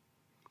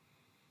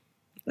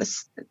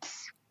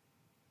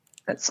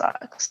 that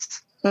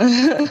sucks.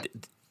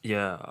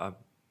 Yeah.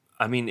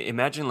 I mean,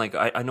 imagine,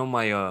 I know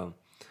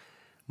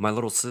my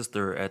little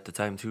sister at the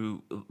time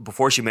too,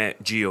 before she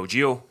met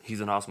Gio, he's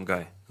an awesome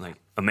guy,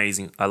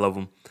 amazing. I love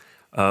him.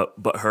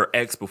 But her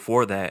ex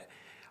before that,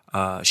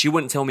 she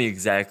wouldn't tell me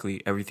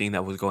exactly everything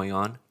that was going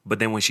on. But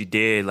then when she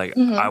did,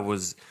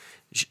 mm-hmm.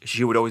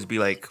 She would always be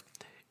like,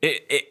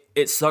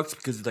 it sucks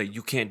because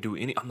you can't do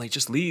any. I'm like,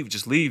 just leave,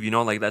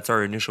 that's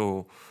our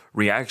initial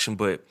reaction.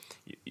 But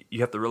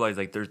you have to realize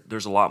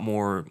there's a lot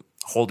more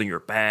holding your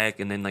back.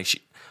 And then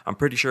I'm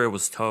pretty sure it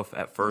was tough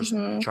at first,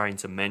 mm-hmm. trying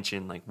to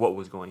mention what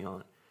was going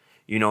on.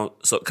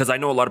 So because I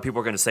know a lot of people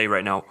are going to say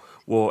right now,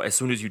 well, as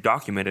soon as you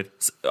documented,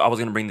 I was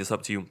going to bring this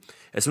up to you.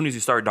 As soon as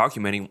you started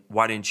documenting,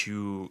 why didn't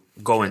you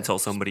go and tell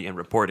somebody and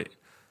report it?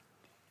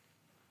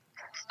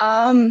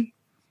 I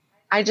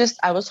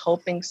was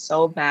hoping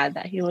so bad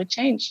that he would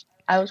change.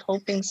 I was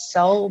hoping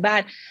so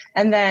bad.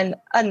 And then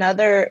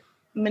another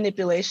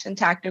manipulation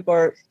tactic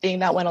or thing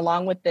that went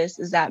along with this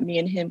is that me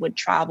and him would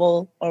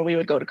travel, or we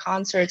would go to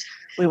concerts,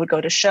 we would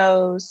go to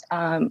shows.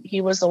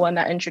 He was the one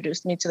that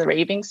introduced me to the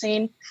raving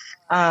scene.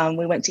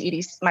 We went to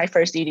EDC, my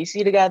first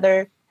EDC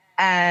together,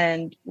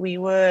 and we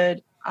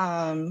would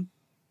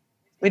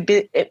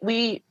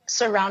we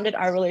surrounded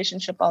our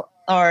relationship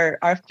or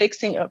our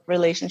fixing of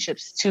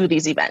relationships to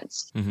these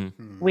events.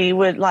 Mm-hmm. We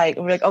would we're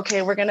like,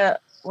 okay, we're gonna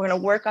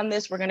work on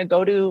this. We're gonna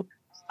go to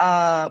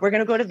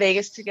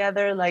Vegas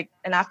together.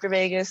 And after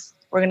Vegas,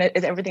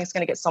 everything's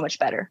gonna get so much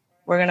better.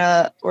 We're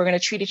gonna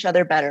treat each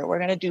other better. We're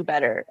gonna do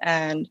better.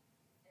 And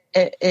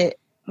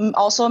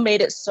also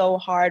made it so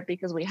hard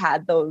because we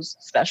had those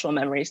special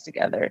memories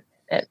together.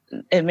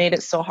 It made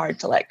it so hard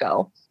to let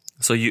go.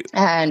 So you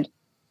And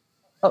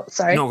oh,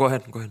 sorry. No, go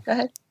ahead. Go ahead. Go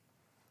ahead.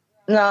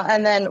 No,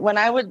 and then when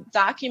I would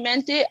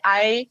document it,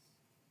 I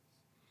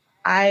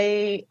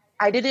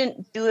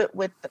didn't do it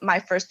with my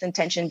first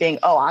intention being,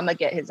 oh, I'm gonna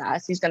get his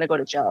ass. He's gonna go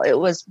to jail. It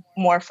was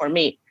more for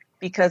me,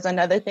 because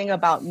another thing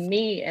about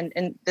me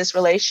and this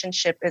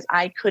relationship is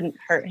I couldn't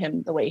hurt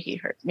him the way he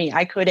hurt me.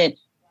 I couldn't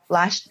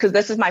lash, because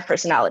this is my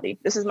personality.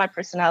 This is my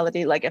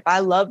personality. Like, if I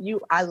love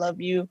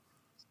you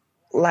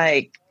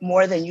like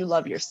more than you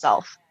love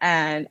yourself,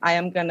 and I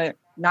am gonna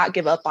not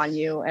give up on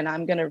you, and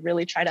I'm gonna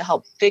really try to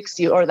help fix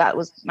you. Or that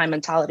was my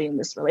mentality in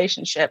this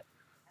relationship.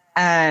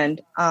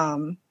 And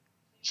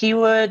he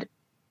would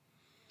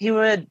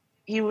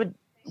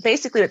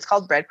basically, it's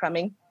called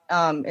breadcrumbing.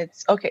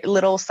 It's okay,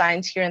 little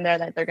signs here and there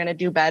that they're gonna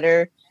do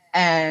better,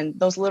 and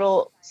those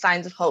little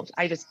signs of hope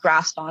I just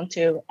grasped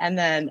onto. And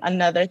then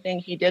another thing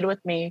he did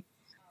with me,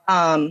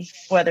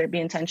 whether it be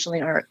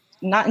intentionally or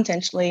not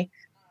intentionally,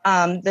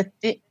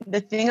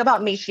 the thing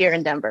about me here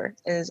in Denver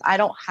is I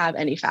don't have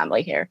any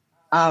family here.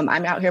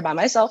 I'm out here by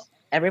myself.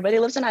 Everybody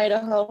lives in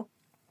Idaho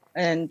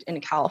and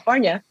in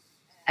California.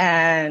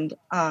 And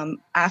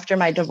after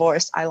my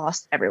divorce, I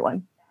lost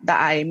everyone that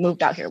I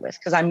moved out here with,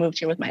 because I moved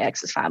here with my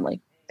ex's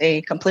family.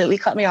 They completely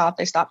cut me off.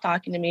 They stopped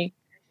talking to me,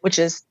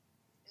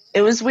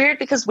 it was weird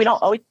because we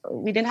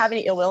didn't have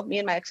any ill will. Me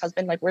and my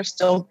ex-husband, like, we're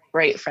still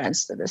great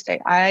friends to this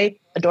day. I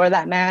adore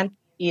that man.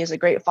 He is a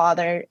great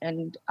father,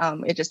 and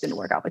it just didn't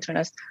work out between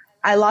us.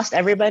 I lost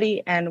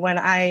everybody. And when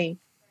I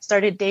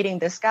started dating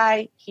this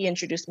guy, he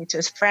introduced me to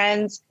his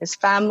friends, his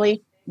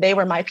family. They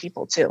were my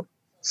people too.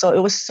 So it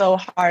was so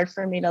hard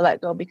for me to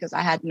let go because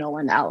I had no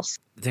one else.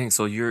 Dang,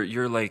 so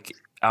you're like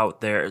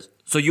out there.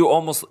 So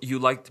you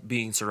liked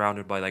being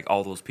surrounded by like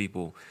all those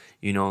people,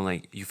 you know,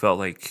 like you felt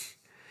like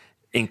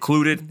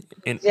included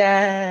in.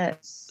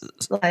 Yes,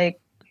 like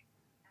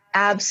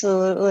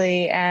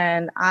absolutely.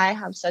 And I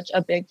have such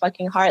a big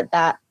fucking heart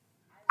that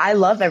I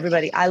love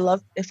everybody.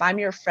 If I'm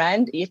your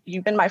friend, if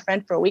you've been my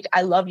friend for a week,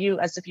 I love you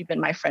as if you've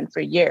been my friend for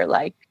a year.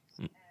 Like,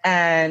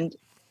 and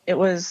it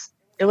was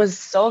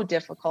so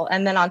difficult.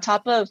 And then on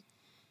top of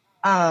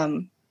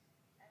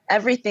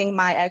everything,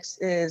 my ex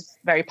is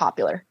very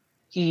popular.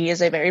 He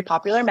is a very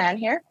popular man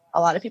here.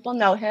 A lot of people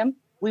know him.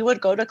 We would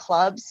go to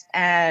clubs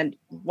and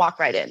walk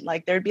right in.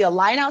 Like, there'd be a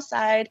line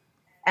outside,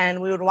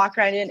 and we would walk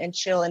right in and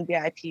chill in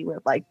VIP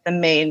with like the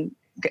main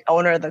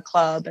owner of the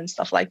club and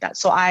stuff like that.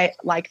 So I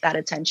like that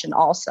attention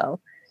also.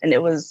 And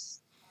it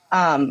was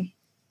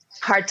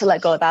hard to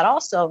let go of that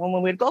also. And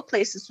when we'd go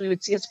places, we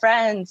would see his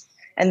friends,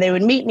 and they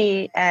would meet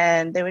me,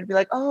 and they would be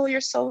like, oh, you're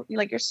so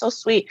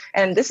sweet.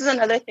 And this is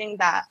another thing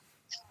that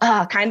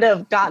kind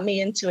of got me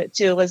into it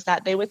too, was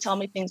that they would tell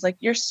me things like,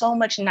 you're so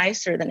much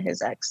nicer than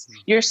his ex.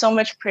 You're so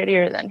much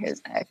prettier than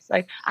his ex.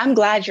 Like, I'm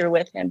glad you're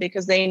with him,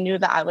 because they knew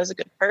that I was a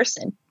good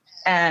person.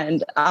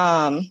 And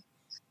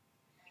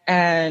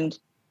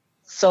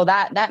so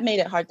that made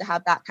it hard to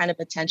have that kind of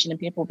attention, and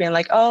people being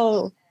like,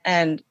 oh,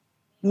 and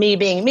me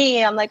being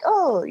me, I'm like,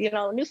 oh,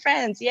 new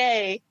friends,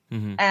 yay.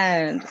 Mm-hmm.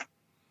 And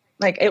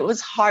like, it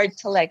was hard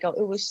to let go.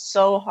 It was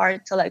so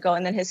hard to let go.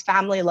 And then his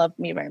family loved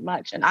me very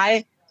much, and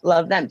I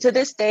love them to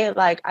this day.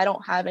 Like, I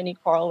don't have any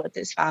quarrel with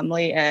his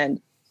family,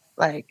 and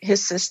like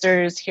his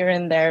sisters here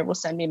and there will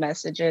send me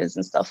messages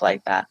and stuff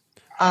like that.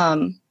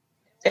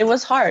 It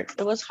was hard.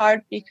 It was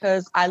hard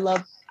because I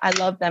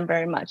loved them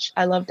very much.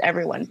 I loved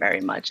everyone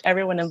very much.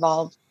 Everyone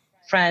involved,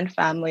 friend,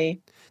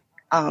 family.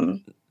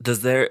 It was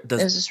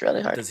just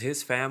really hard. Does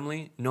his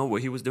family know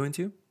what he was doing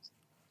to you?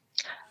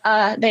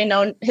 They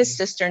know. His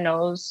sister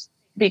knows,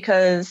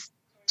 because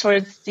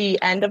towards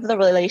the end of the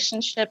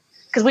relationship,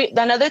 because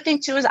another thing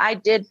too is I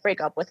did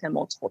break up with him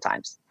multiple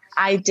times.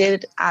 I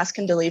did ask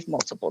him to leave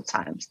multiple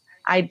times.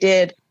 I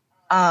did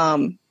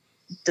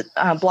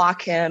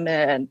block him,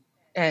 and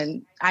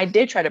I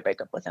did try to break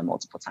up with him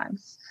multiple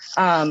times.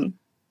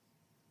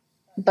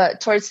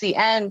 But towards the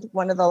end,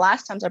 one of the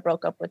last times I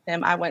broke up with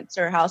him, I went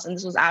to her house, and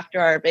this was after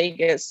our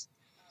Vegas,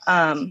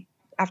 after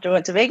we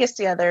went to Vegas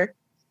together,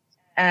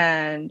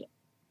 and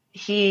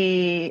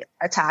he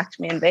attacked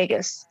me in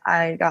Vegas.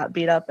 I got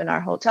beat up in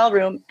our hotel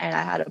room, and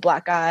I had a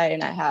black eye,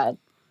 and I had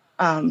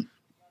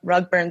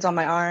rug burns on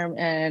my arm.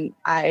 And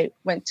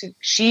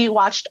she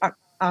watched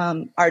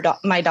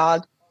my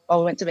dog while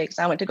we went to Vegas.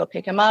 I went to go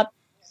pick him up.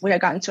 We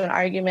had gotten into an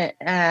argument,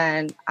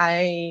 and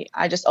I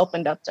just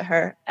opened up to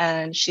her,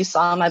 and she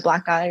saw my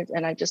black eyes,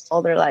 and I just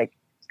told her, like,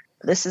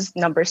 this is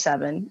number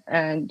 7,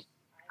 and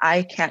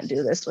I can't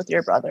do this with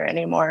your brother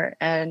anymore.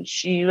 And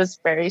she was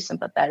very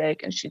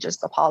sympathetic, and she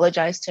just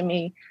apologized to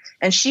me.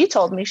 And she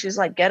told me, she's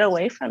like, get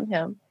away from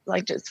him.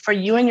 Like, just for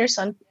you and your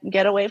son,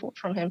 get away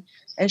from him.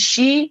 And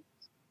she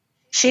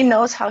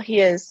knows how he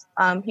is.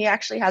 He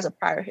actually has a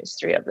prior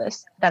history of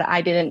this that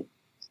I didn't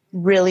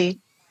really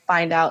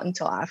find out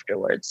until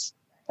afterwards,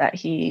 that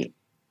he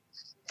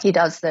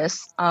does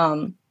this,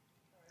 or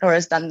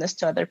has done this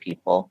to other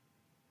people.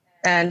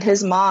 And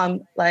his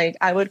mom, like,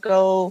 I would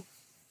go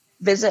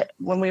visit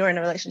when we were in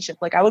a relationship.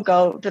 Like I would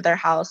go to their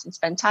house and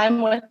spend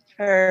time with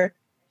her,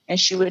 and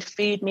she would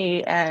feed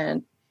me,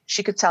 and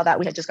she could tell that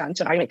we had just gotten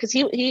into an argument because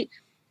he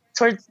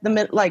towards the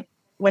mid, like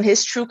when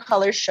his true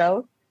colors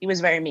showed, he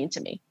was very mean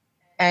to me.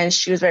 And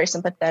she was very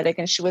sympathetic,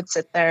 and she would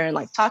sit there and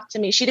like talk to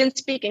me. She didn't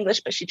speak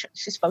English, but she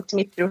spoke to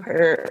me through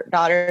her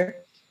daughter,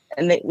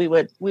 and we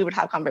would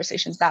have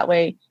conversations that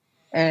way.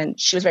 And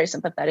she was very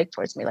sympathetic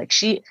towards me. Like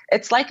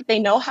it's like they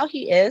know how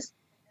he is,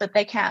 but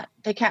they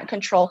can't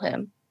control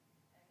him.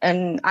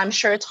 And I'm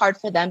sure it's hard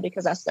for them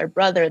because that's their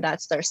brother,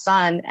 that's their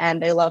son,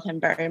 and they love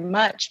him very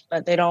much,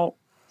 but they don't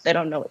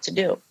know what to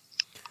do.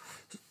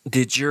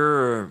 Did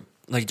your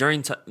like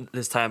during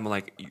this time,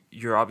 like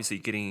you're obviously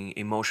getting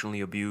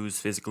emotionally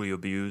abused, physically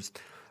abused?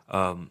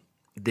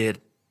 Did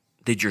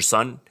your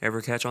son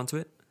ever catch on to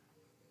it?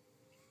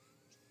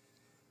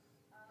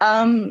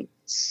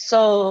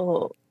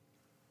 So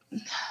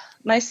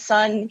my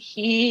son,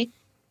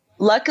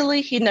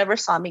 luckily he never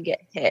saw me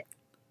get hit.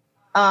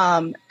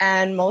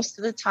 And most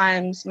of the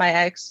times my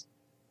ex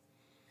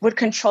would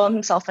control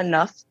himself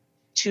enough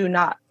to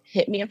not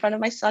hit me in front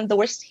of my son. The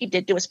worst he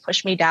did do was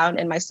push me down,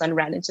 and my son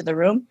ran into the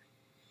room.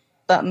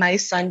 But my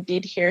son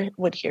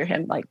would hear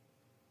him. Like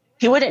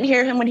he wouldn't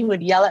hear him when he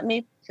would yell at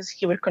me because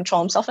he would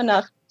control himself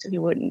enough so he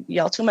wouldn't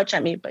yell too much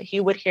at me. But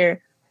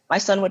my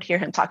son would hear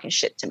him talking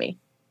shit to me.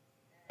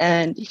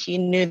 And he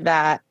knew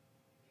that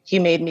he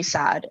made me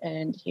sad,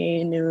 and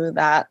he knew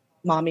that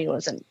mommy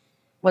wasn't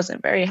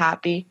very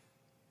happy.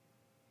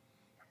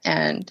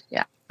 And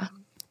yeah.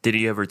 Did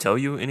he ever tell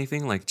you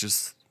anything? Like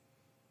just,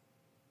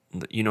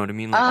 you know what I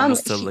mean? Like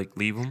almost to like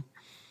leave him?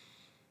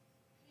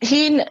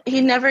 He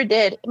never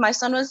did. My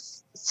son was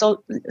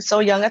so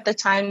young at the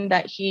time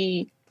that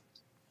he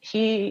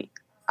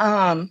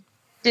didn't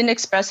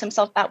express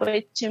himself that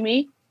way to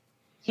me.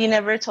 He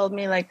never told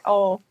me like,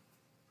 oh,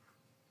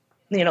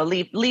 you know,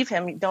 leave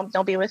him,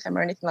 don't be with him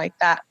or anything like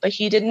that. But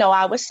he did know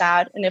I was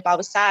sad, and if I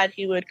was sad,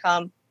 he would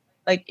come.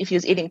 Like if he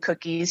was eating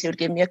cookies, he would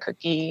give me a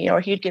cookie, or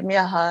he'd give me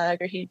a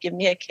hug, or he'd give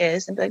me a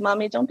kiss and be like,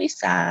 "Mommy, don't be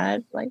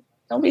sad. Like,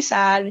 don't be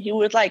sad." And he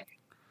would like,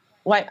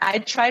 I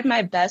tried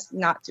my best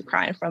not to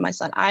cry in front of my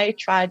son. I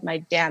tried my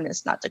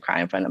damnedest not to cry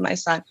in front of my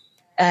son.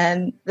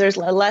 And there's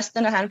less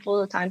than a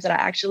handful of times that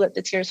I actually let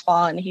the tears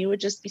fall, and he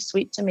would just be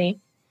sweet to me.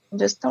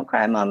 Just don't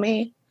cry,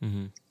 Mommy.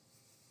 Mm-hmm.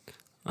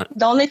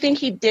 The only thing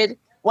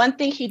one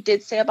thing he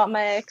did say about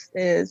my ex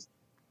is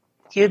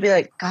he would be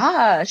like,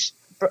 "Gosh,"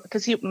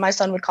 because my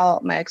son would call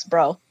my ex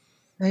bro.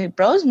 And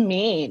bro's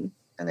mean,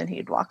 and then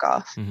he'd walk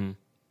off. Mm-hmm.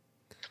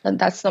 And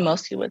that's the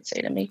most he would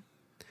say to me.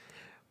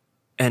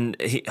 And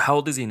how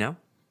old is he now?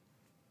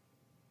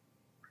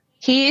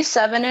 He's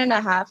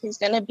 7.5. He's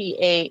gonna be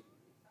 8.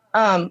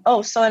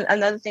 So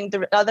another thing,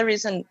 the other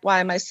reason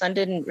why my son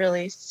didn't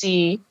really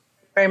see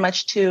very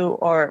much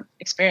or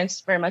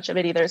experience very much of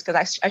it either is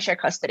because I share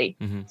custody.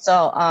 Mm-hmm.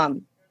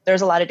 So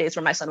there's a lot of days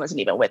where my son wasn't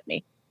even with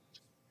me.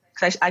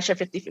 Because I share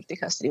 50-50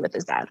 custody with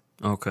his dad.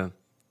 Okay.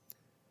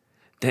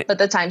 But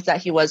the times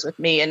that he was with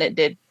me and it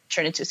did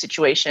turn into a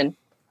situation,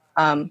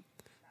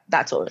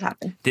 that's what would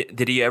happen.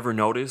 Did he ever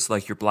notice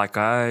like your black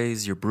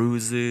eyes, your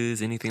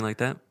bruises, anything like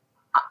that?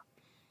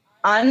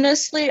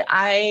 Honestly,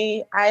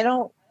 I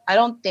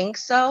don't think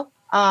so.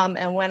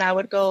 And when I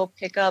would go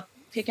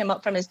pick him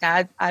up from his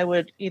dad, I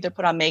would either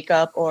put on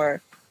makeup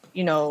or,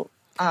 you know,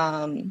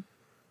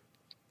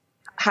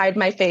 hide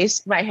my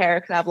face, my hair,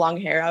 because I have long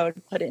hair. I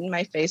would put it in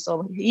my face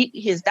so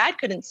his dad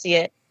couldn't see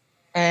it.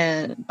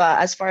 But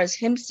as far as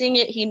him seeing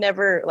it, he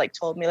never like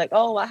told me like,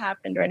 oh, what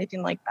happened or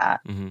anything like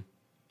that. Mm-hmm.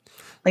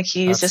 Like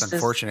he's that's just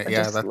unfortunate.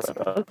 That's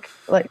little,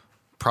 like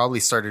probably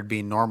started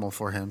being normal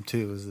for him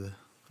too,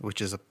 which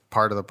is a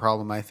part of the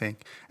problem, I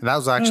think. And that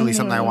was actually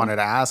something I wanted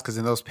to ask, because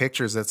in those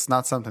pictures, that's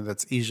not something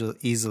that's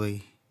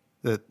easily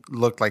that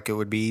looked like it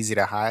would be easy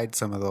to hide.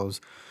 Some of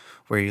those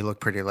where you look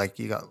pretty like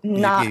you get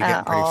pretty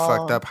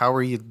fucked up. How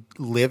are you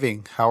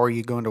living? How are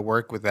you going to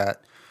work with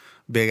that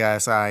big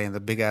ass eye and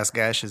the big ass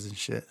gashes and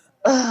shit?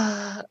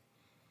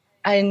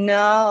 I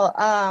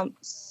know.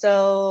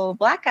 So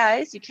black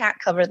eyes, you can't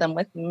cover them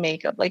with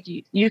makeup. Like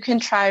you can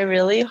try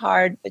really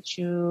hard, but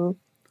you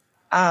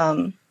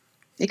can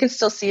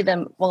still see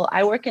them. Well,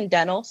 I work in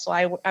dental, so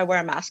I wear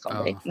a mask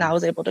all day, and I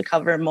was able to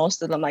cover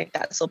most of them like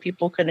that, so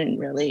people couldn't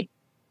really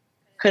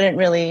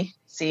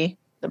see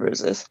the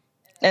bruises.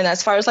 And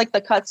as far as like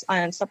the cuts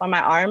and stuff on my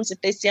arms,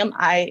 if they see them,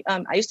 I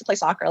used to play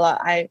soccer a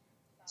lot. I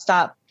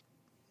stopped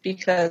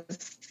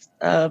because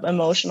of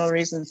emotional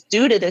reasons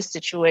due to this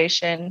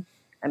situation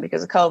and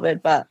because of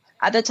COVID. But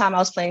at the time I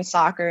was playing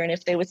soccer, and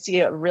if they would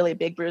see a really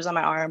big bruise on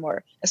my arm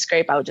or a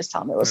scrape, I would just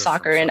tell them it was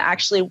soccer. And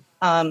actually,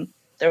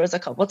 there was a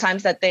couple of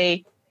times that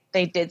they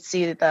did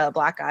see the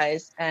black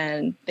eyes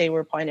and they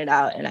were pointed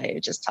out, and I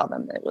just tell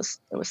them that it was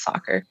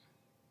soccer.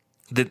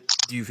 Do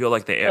you feel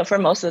like they? For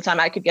most of the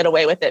time, I could get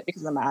away with it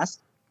because of the mask.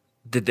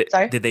 Did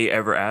they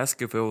ever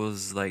ask if it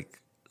was like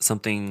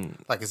something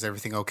like, is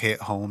everything okay at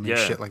home and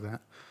shit like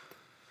that?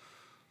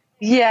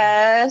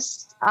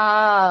 Yes.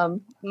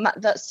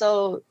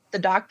 So the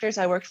doctors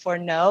I worked for,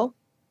 no,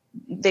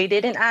 they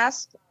didn't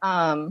ask.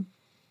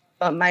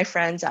 but my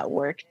friends at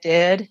work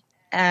did.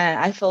 And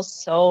I feel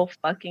so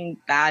fucking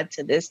bad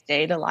to this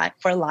day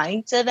for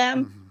lying to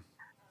them.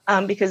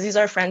 Because these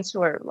are friends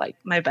who are like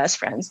my best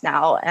friends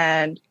now.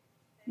 And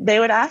they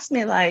would ask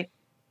me like,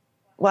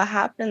 what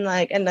happened?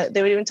 Like, and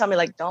they would even tell me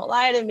like, don't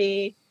lie to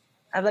me.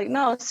 I'm like,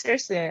 no,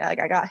 seriously. Like,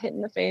 I got hit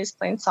in the face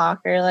playing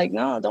soccer. Like,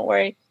 no, don't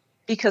worry.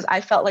 Because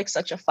I felt like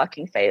such a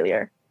fucking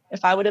failure.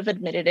 If I would have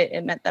admitted it,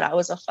 it meant that I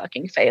was a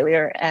fucking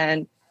failure.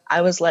 And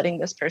I was letting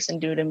this person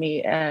do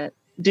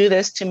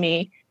this to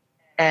me.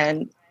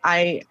 And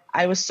I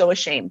was so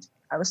ashamed.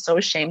 I was so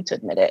ashamed to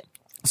admit it.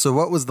 So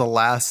what was the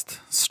last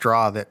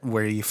straw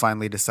where you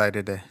finally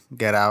decided to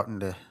get out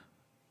and to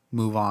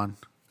move on?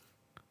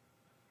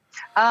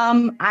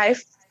 I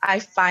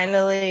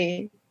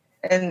finally,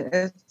 and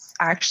it's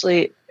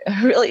actually a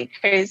really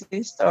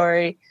crazy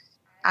story.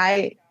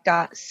 I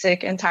got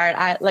sick and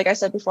tired. Like I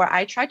said before,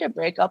 I tried to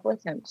break up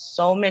with him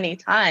so many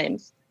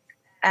times.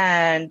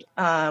 And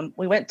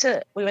we went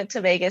to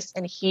Vegas,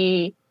 and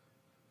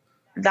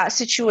that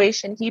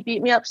situation, he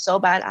beat me up so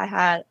bad. I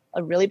had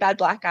a really bad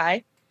black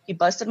eye. He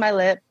busted my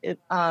lip.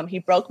 He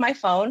broke my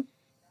phone.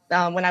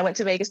 When I went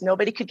to Vegas,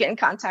 nobody could get in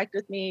contact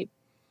with me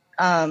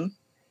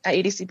at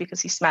EDC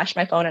because he smashed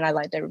my phone, and I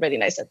lied to everybody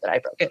and I said that I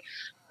broke it.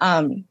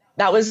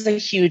 That was a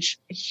huge,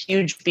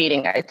 huge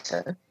beating I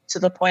took, to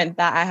the point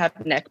that I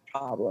have neck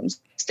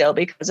problems still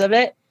because of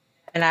it.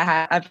 And I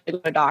had to go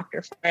to a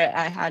doctor for it.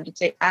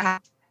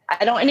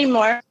 I don't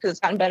anymore because it's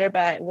gotten better,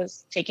 but I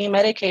was taking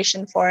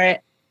medication for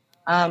it.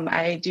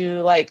 I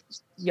do like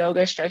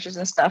yoga stretches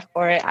and stuff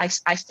for it. I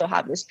still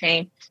have this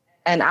pain.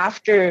 And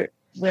after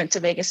we went to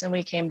Vegas and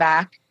we came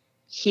back,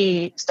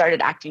 he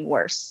started acting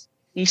worse.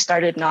 He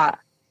started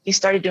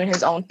doing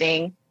his own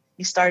thing.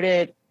 He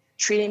started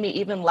treating me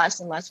even less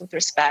and less with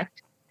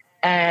respect.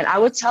 And I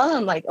would tell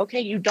him like,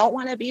 okay, you don't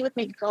want to be with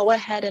me. Go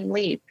ahead and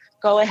leave.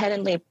 Go ahead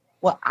and leave.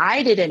 What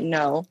I didn't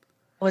know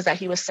was that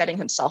he was setting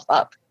himself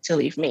up to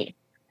leave me.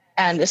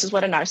 And this is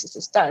what a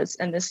narcissist does.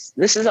 And this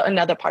is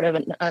another part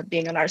of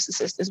being a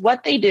narcissist, is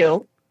what they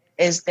do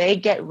is they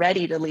get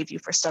ready to leave you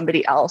for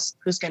somebody else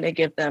who's going to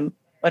give them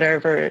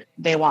whatever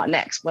they want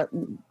next,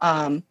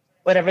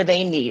 whatever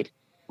they need,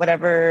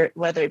 whether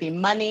it be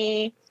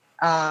money,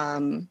 I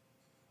don't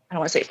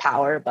want to say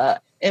power,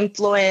 but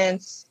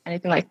influence,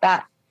 anything like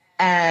that.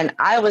 And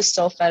I was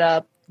so fed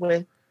up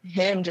with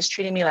him just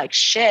treating me like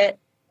shit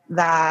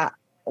that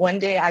one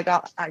day I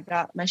got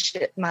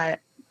my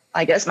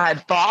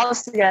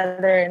balls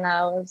together, and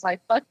I was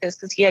like, fuck this,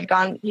 because he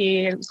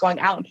was going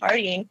out and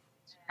partying,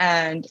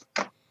 and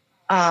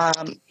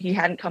he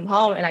hadn't come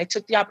home. And I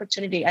took the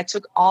opportunity. I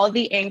took all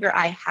the anger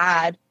I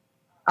had,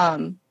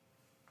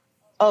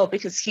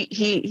 because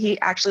he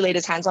actually laid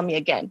his hands on me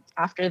again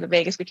after the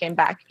Vegas we came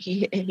back.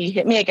 He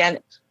hit me again,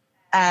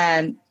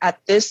 and at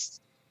this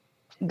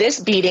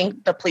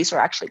beating, the police were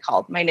actually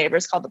called. My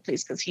neighbors called the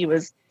police because he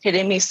was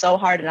hitting me so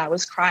hard, and I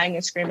was crying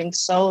and screaming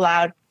so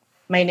loud.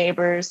 My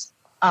neighbors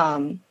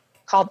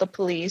called the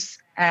police,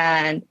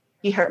 and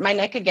he hurt my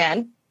neck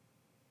again.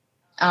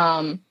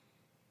 And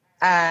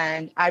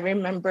I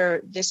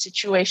remember this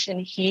situation.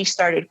 He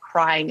started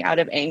crying out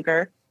of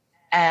anger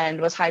and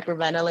was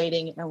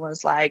hyperventilating and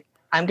was like,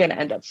 I'm going to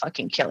end up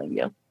fucking killing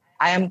you.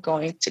 I am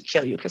going to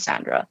kill you,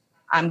 Cassandra.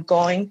 I'm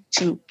going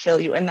to kill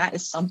you. And that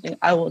is something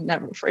I will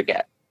never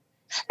forget.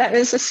 That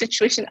is a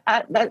situation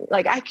I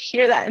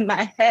hear that in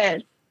my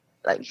head,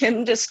 like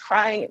him just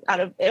crying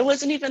it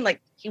wasn't even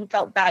like he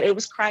felt bad. It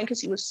was crying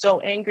because he was so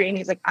angry, and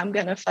he's like, I'm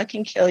going to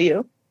fucking kill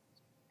you.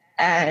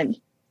 And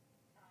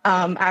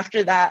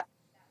after that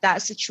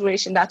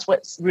situation, that's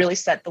what really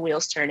set the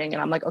wheels turning.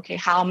 And I'm like, okay,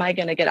 how am I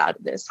going to get out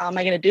of this? How am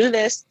I going to do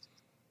this?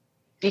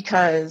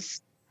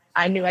 Because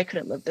I knew I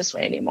couldn't live this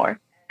way anymore.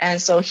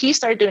 And so he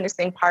started doing his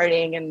thing,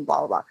 partying and blah,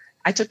 blah, blah.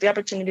 I took the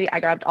opportunity. I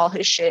grabbed all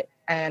his shit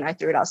and I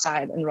threw it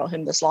outside and wrote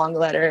him this long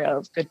letter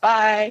of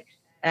goodbye.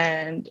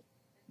 And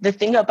the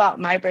thing about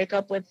my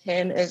breakup with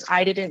him is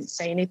I didn't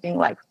say anything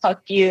like,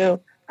 fuck you,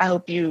 I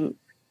hope you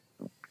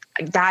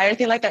die, or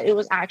anything like that. It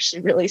was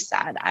actually really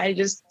sad. I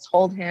just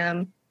told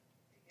him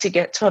to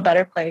get to a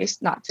better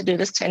place, not to do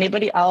this to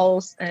anybody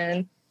else,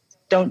 and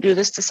don't do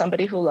this to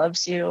somebody who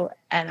loves you.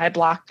 And I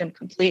blocked him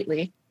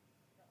completely.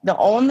 The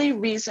only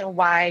reason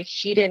why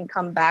he didn't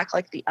come back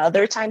like the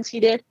other times he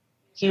did,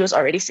 he was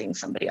already seeing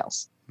somebody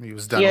else. He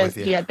was done with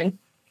you.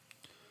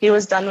 He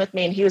was done with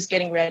me, and he was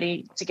getting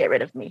ready to get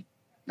rid of me.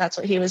 That's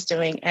what he was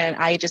doing. And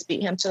I just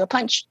beat him to the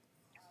punch.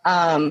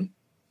 The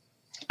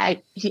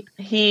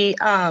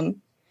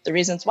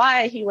reasons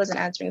why he wasn't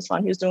answering his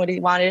phone, he was doing what he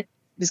wanted,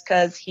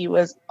 because he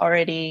was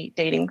already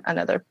dating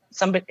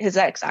his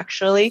ex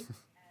actually.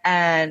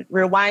 And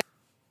rewind.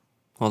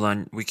 Hold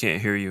on, we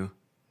can't hear you.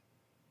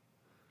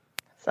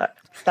 Sorry,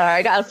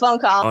 I got a phone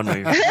call. Oh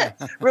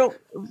no.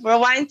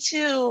 Rewind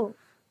to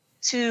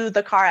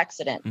the car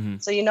accident. Mm-hmm.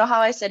 So you know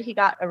how I said he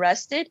got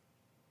arrested?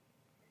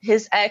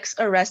 His ex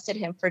arrested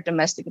him for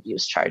domestic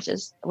abuse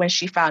charges when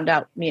she found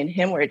out me and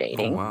him were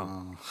dating.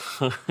 Oh,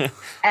 wow.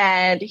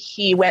 And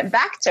he went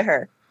back to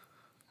her.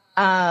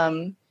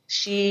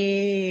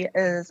 She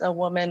is a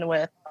woman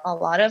with a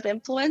lot of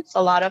influence,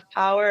 a lot of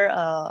power,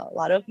 a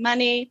lot of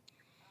money.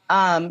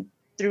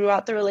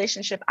 Throughout the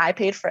relationship, I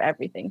paid for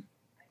everything.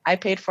 I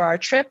paid for our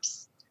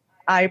trips.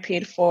 I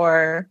paid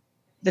for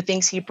the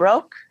things he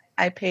broke.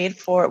 I paid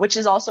for, which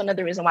is also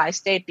another reason why I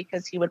stayed,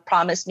 because he would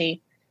promise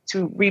me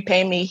to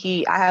repay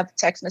me. I have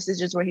text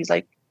messages where he's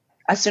like,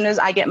 as soon as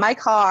I get my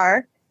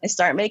car and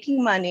start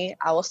making money,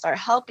 I will start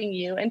helping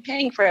you and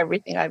paying for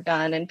everything I've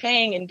done and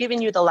paying and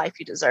giving you the life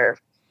you deserve,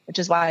 which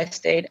is why I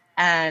stayed.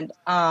 And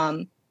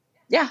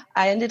yeah,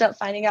 I ended up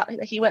finding out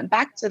that he went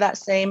back to that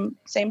same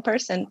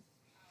person.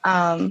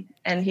 And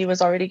he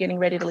was already getting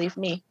ready to leave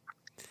me.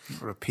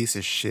 What a piece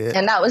of shit.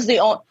 And that was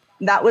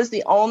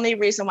the only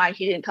reason why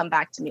he didn't come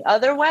back to me.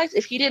 Otherwise,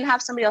 if he didn't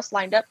have somebody else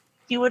lined up,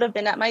 he would have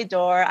been at my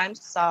door. I'm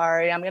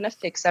sorry. I'm going to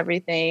fix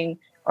everything,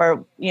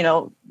 or, you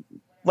know,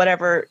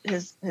 whatever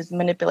his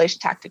manipulation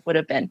tactic would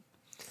have been.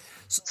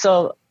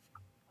 So,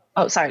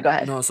 oh, sorry, go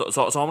ahead. No, so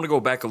I want to go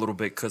back a little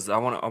bit, because I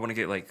want to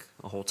get like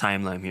a whole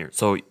timeline here.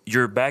 So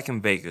you're back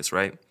in Vegas,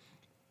 right?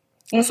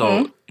 Mm-hmm.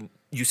 So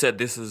you said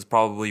this is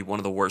probably one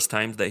of the worst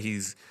times that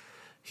he's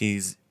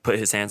put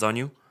his hands on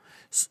you.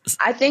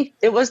 I think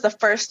it was the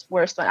first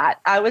worst one.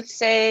 I would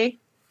say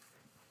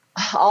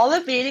all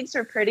the beatings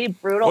were pretty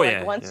brutal.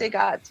 It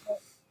got,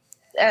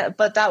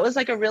 but that was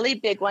like a really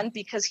big one,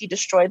 because he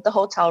destroyed the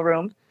hotel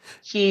room.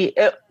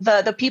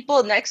 The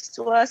people next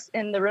to us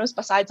in the rooms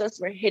besides us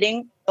were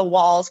hitting the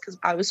walls because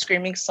I was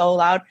screaming so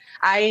loud.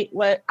 I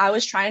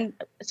was trying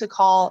to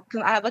call,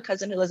 because I have a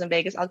cousin who lives in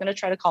Vegas. I was going to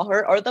try to call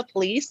her or the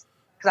police,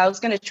 because I was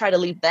going to try to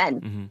leave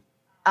then.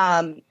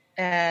 Mm-hmm.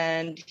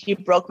 And he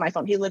broke my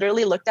phone. He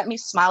literally looked at me,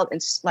 smiled, and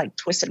like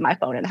twisted my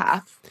phone in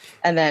half,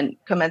 and then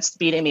commenced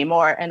beating me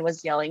more and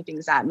was yelling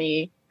things at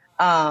me.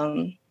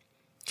 So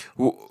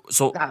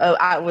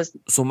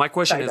my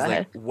question is,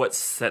 like, what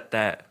set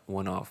that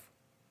one off?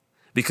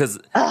 Because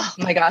oh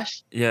my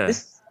gosh, yeah.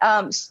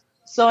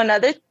 So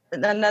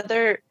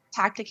another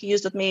tactic he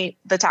used with me,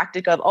 the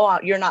tactic of, oh,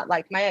 you're not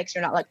like my ex.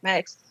 You're not like my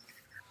ex.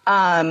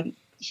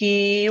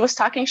 He was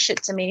talking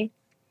shit to me.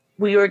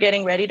 We were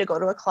getting ready to go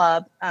to a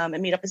club and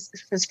meet up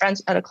his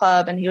friends at a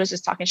club. And he was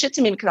just talking shit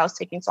to me because I was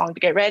taking so long to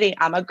get ready.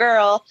 I'm a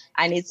girl.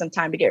 I need some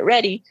time to get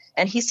ready.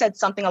 And he said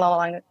something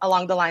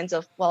along the lines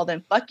of, well,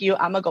 then fuck you.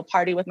 I'm going to go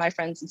party with my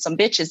friends and some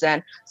bitches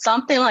then.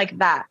 Something like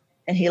that.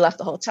 And he left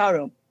the hotel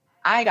room.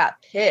 I got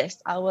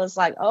pissed. I was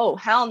like, oh,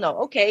 hell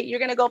no. Okay, you're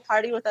going to go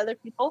party with other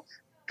people?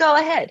 Go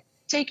ahead.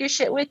 Take your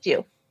shit with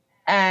you.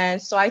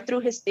 And so I threw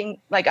his thing,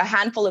 like a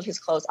handful of his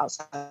clothes,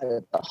 outside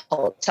of the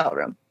hotel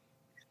room.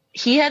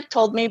 He had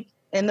told me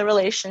in the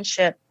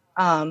relationship,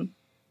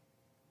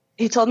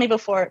 he told me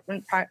before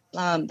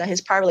that his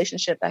prior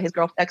relationship, that his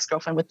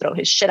ex-girlfriend would throw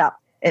his shit out,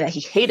 and that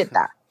he hated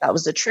that. That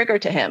was the trigger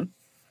to him.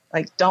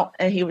 Like,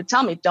 and he would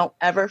tell me, don't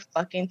ever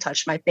fucking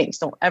touch my things.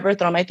 Don't ever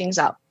throw my things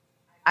out.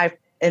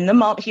 In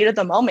the heat of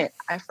the moment,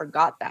 I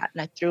forgot that,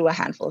 and I threw a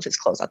handful of his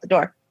clothes out the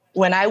door.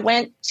 When I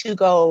went to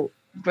go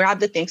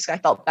grab the things, I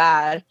felt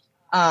bad.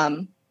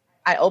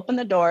 I opened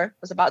the door,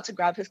 was about to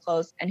grab his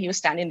clothes, and he was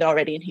standing there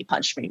already, and he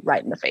punched me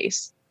right in the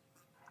face.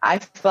 I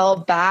fell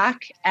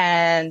back,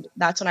 and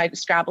that's when I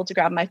scrambled to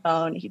grab my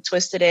phone. He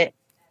twisted it,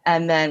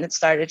 and then it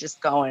started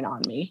just going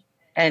on me.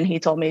 And he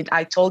told me,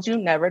 I told you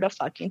never to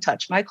fucking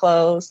touch my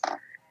clothes.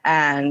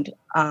 And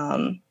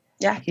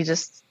yeah,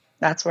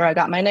 that's where I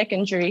got my neck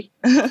injury.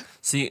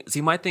 See,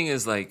 my thing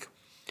is, like,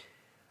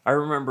 I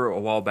remember a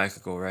while back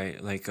ago, right?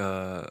 Like,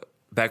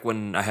 back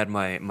when I had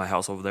my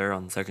house over there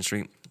on 2nd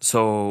Street.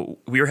 So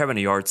we were having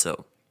a yard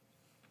sale,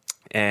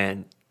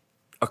 and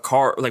a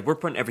car, like, we're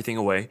putting everything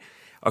away.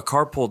 A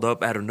car pulled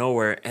up out of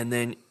nowhere, and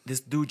then this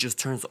dude just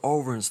turns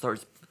over and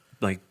starts,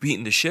 like,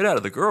 beating the shit out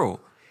of the girl.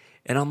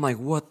 And I'm like,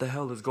 what the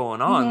hell is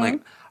going on? Mm-hmm.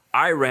 Like,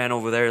 I ran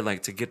over there,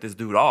 like, to get this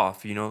dude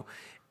off, you know?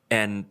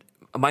 And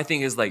my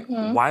thing is, like,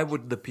 why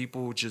would the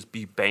people just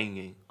be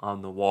banging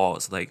on the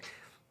walls? Like,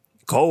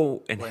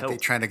 go and help. They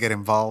trying to get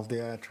involved,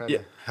 try to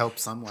help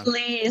someone.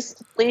 Please,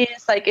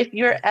 like, if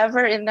you're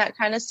ever in that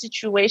kind of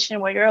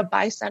situation where you're a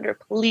bystander,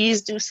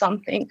 please do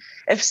something.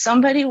 If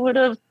somebody would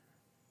have,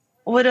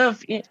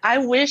 I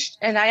wish,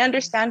 and I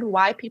understand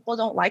why people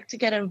don't like to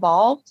get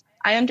involved.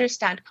 I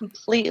understand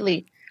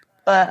completely.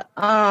 But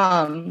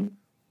I've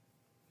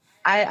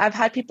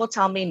had people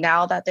tell me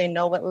now that they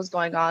know what was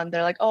going on.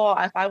 They're like, oh,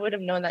 if I would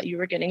have known that you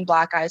were getting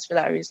black eyes for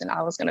that reason,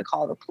 I was going to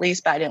call the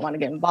police, but I didn't want to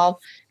get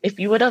involved. If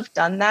you would have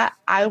done that,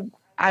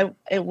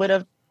 it would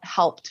have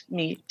helped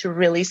me to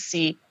really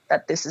see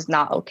that this is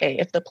not okay.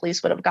 If the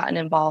police would have gotten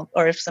involved,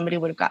 or if somebody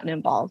would have gotten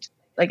involved,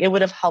 like, it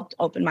would have helped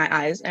open my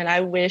eyes. And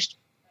I wished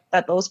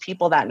that those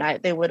people that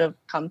night, they would have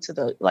come to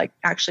the, like,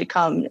 actually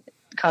come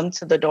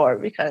to the door,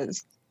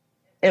 because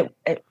it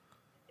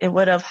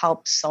would have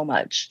helped so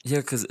much. Yeah,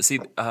 because, see,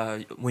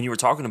 when you were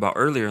talking about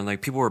earlier,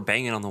 like, people were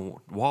banging on the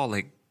wall,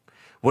 like,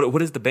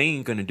 what is the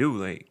banging going to do?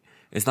 Like,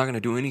 it's not going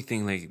to do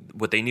anything. Like,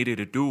 what they needed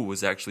to do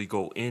was actually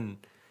go in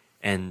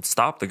and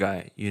stop the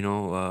guy, you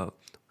know?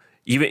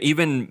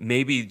 Even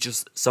maybe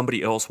just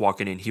somebody else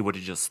walking in, he would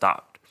have just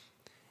stopped,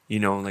 you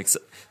know? Like, so,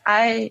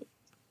 I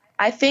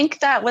think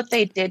that what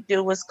they did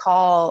do was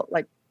call,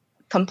 like,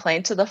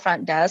 complained to the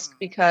front desk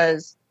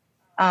because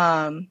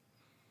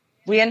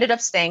we ended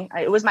up staying.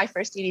 It was my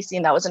first EDC,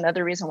 and that was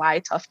another reason why I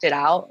toughed it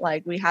out.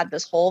 Like, we had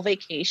this whole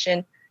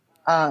vacation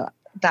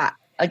that,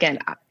 again,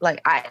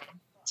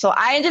 so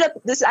I ended up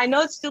this. I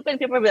know it's stupid.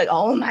 People will be like,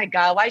 "Oh my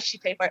god, why did she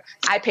pay for it?"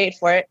 I paid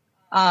for it.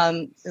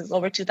 It was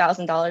over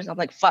 $2,000. I'm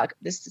like, "Fuck,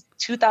 this is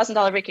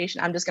 $2,000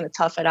 vacation. I'm just gonna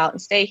tough it out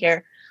and stay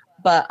here."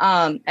 But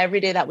every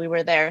day that we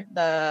were there,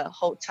 the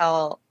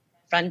hotel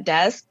front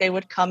desk, they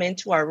would come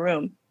into our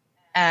room,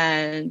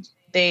 and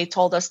they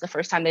told us the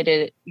first time they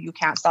did it, "You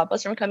can't stop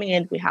us from coming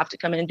in. We have to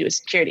come in and do a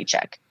security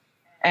check."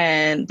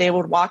 And they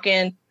would walk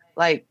in,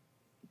 like,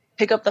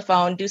 pick up the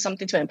phone, do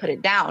something to it, and put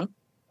it down.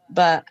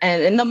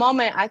 And in the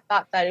moment, I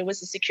thought that it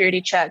was a security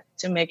check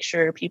to make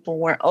sure people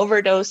weren't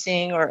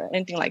overdosing or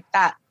anything like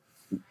that.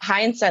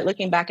 Hindsight,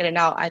 looking back at it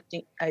now, I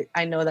think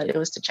I know that it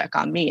was to check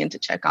on me and to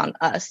check on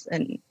us,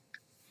 and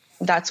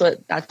that's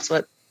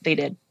what they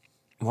did.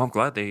 Well, I'm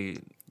glad they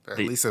At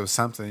least it was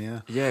something,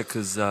 yeah. Yeah,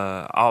 because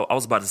I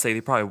was about to say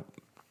they probably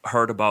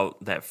heard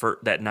about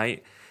that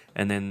night,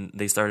 and then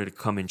they started to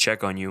come and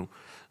check on you.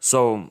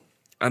 So,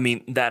 I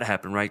mean, that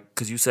happened, right?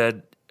 Because you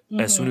said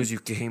as soon as you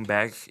came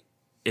back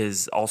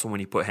is also when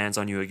he put hands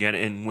on you again,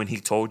 and when he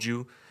told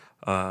you,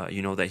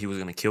 that he was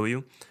going to kill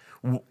you.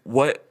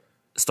 What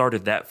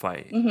started that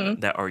fight,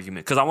 that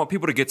argument? Because I want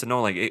people to get to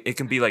know, like, it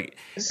can be like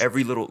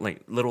every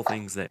little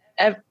things that.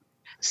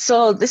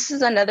 So this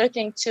is another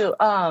thing too.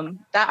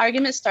 That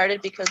argument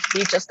started because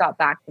we just got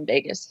back from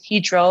Vegas. He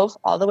drove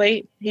all the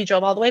way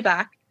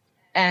back,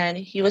 and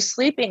he was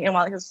sleeping. And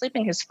while he was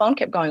sleeping, his phone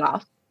kept going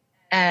off.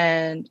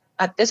 And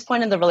at this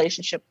point in the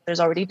relationship, there's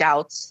already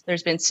doubts.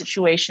 There's been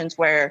situations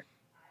where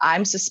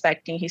I'm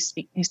suspecting he's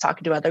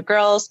talking to other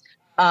girls.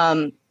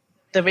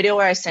 The video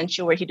where I sent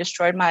you where he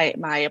destroyed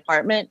my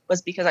apartment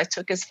was because I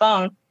took his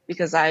phone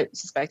because I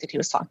suspected he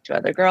was talking to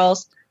other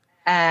girls.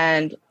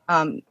 And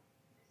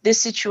this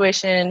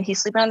situation,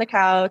 he's sleeping on the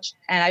couch,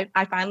 and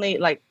I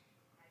finally,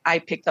 I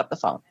picked up the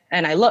phone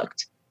and I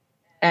looked,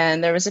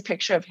 and there was a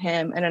picture of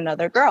him and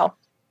another girl,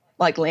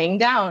 like, laying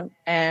down.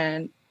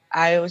 And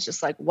I was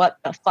just like, what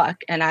the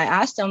fuck? And I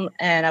asked him,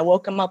 and I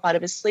woke him up out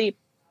of his sleep.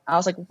 I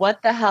was like,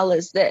 what the hell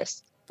is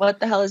this? What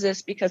the hell is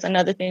this? Because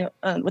another thing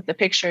with the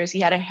picture is he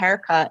had a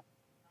haircut,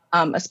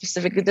 a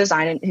specific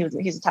design, and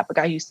he's the type of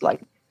guy who used to,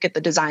 like, get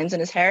the designs in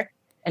his hair.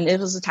 And it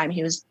was the time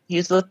he was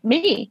with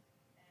me.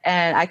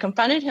 And I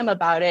confronted him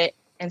about it.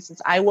 And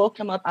since I woke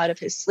him up out of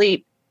his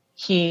sleep,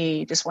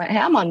 he just went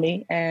ham on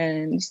me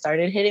and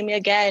started hitting me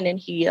again. And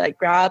he, like,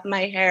 grabbed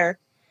my hair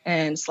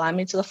and slammed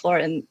me to the floor.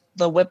 And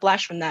the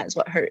whiplash from that is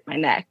what hurt my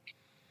neck.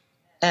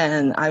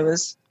 And I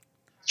was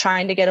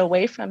trying to get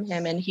away from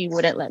him, and he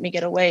wouldn't let me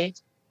get away.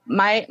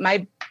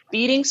 My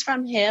beatings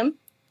from him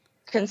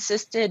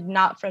consisted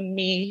not from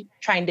me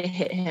trying to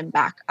hit him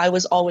back. I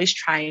was always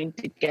trying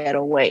to get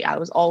away. I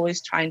was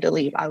always trying to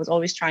leave. I was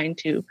always trying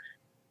to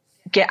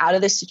get out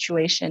of this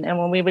situation. And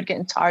when we would get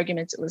into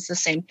arguments, it was the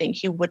same thing.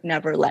 He would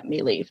never let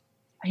me leave.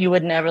 He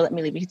would never let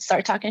me leave. He'd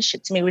start talking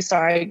shit to me. We'd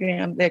start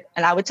arguing.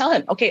 And I would tell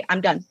him, okay,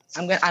 I'm done.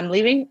 I'm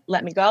leaving.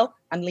 Let me go.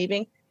 I'm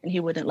leaving. And he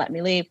wouldn't let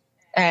me leave.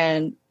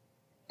 And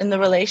in the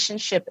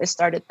relationship, it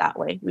started that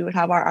way. We would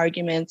have our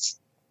arguments,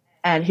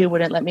 and he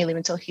wouldn't let me leave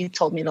until he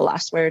told me the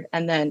last word.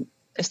 And then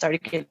it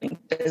started getting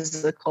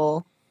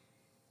physical.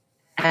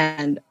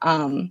 And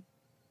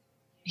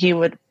he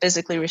would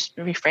physically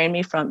refrain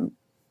me from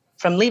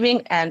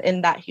leaving, and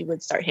in that he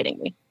would start hitting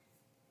me.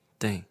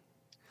 Dang.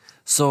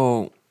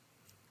 So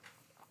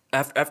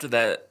after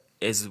that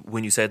is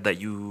when you said that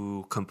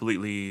you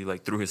completely,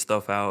 like, threw his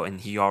stuff out, and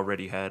he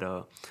already had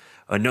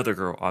another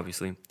girl,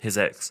 obviously, his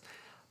ex.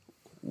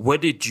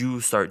 What did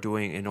you start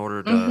doing in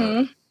order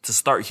to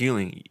start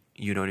healing?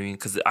 You know what I mean?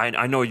 Because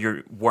I know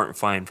you weren't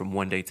fine from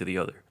one day to the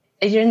other.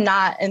 You're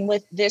not. And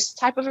with this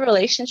type of a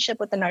relationship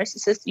with a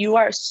narcissist, you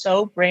are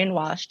so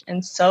brainwashed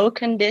and so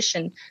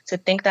conditioned to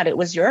think that it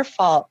was your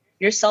fault.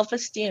 Your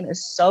self-esteem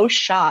is so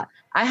shot.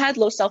 I had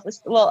lower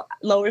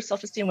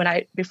self-esteem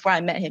before I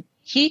met him.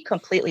 He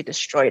completely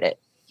destroyed it.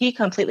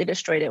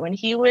 When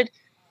he would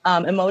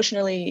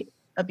emotionally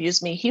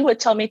abuse me, he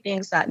would tell me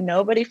things that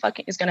nobody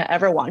fucking is going to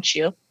ever want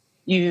you.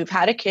 You've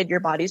had a kid,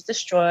 your body's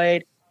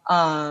destroyed.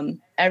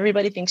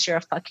 Everybody thinks you're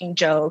a fucking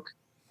joke.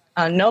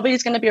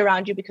 Nobody's going to be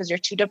around you because you're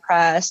too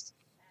depressed,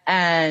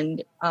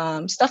 and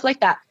stuff like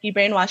that. He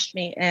brainwashed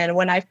me. And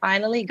when I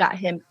finally got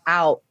him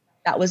out,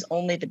 that was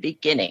only the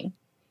beginning,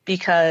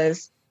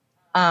 because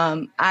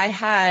I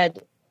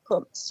had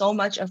put so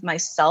much of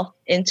myself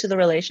into the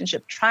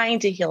relationship trying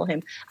to heal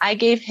him. I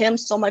gave him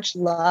so much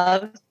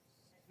love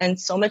and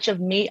so much of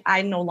me.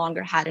 I no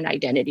longer had an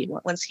identity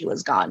once he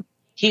was gone.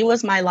 He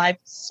was my life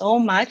so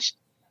much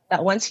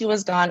that once he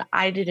was gone,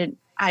 I knew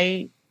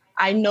that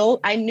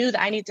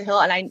I need to heal.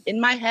 And in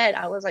my head,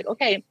 I was like,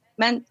 okay,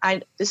 man,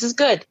 this is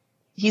good.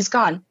 He's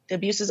gone. The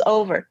abuse is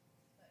over.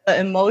 But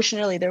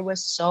emotionally, there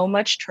was so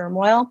much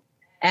turmoil,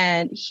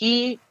 and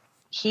he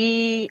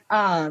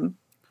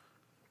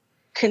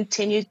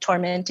continued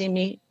tormenting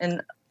me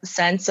in the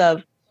sense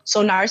of,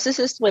 so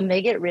narcissists, when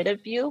they get rid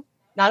of you,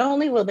 not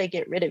only will they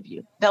get rid of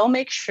you, they'll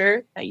make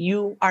sure that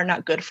you are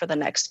not good for the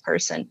next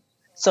person.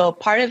 So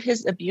part of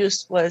his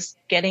abuse was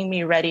getting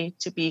me ready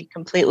to be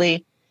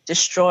completely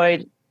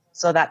destroyed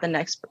so that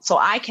so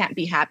I can't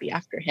be happy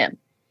after him.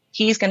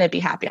 He's going to be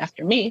happy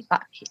after me,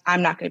 but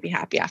I'm not going to be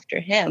happy after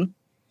him.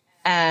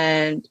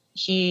 And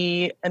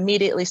he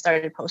immediately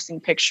started posting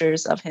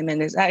pictures of him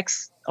and his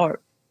ex or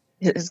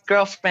his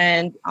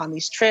girlfriend on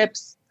these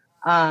trips.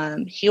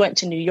 He went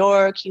to New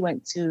York. He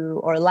went to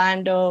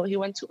Orlando. He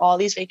went to all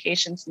these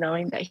vacations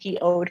knowing that he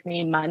owed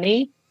me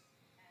money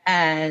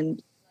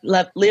and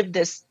lived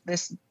this.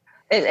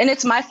 And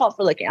it's my fault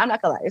for looking. I'm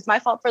not gonna lie. It's my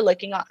fault for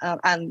looking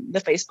on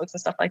the Facebooks and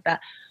stuff like that.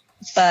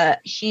 But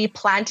he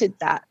planted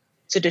that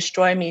to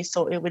destroy me,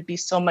 so it would be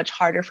so much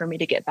harder for me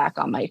to get back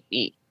on my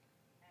feet.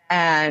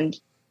 And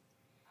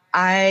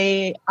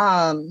I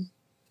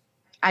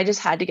just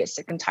had to get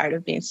sick and tired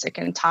of being sick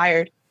and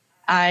tired.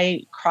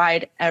 I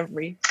cried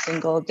every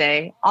single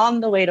day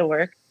on the way to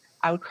work.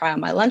 I would cry on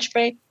my lunch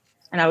break,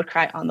 and I would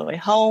cry on the way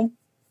home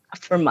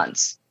for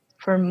months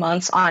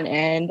on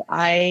end.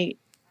 I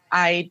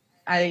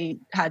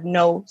had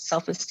no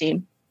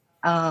self-esteem.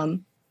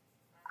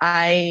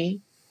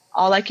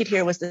 All I could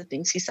hear was the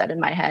things he said in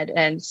my head,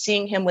 and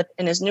seeing him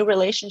in his new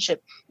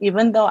relationship,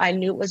 even though I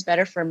knew it was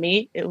better for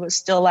me, it was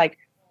still like,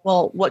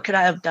 well, what could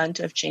I have done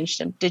to have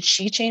changed him? Did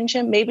she change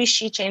him? Maybe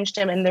she changed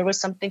him and there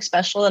was something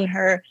special in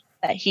her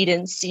that he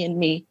didn't see in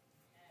me.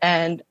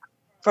 And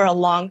for a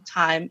long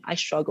time, I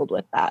struggled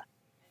with that.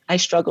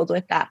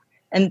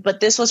 But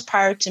this was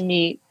prior to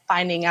me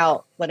finding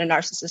out what a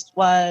narcissist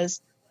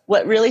was.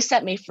 What really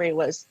set me free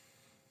was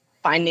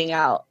finding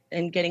out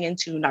and getting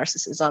into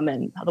narcissism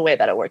and the way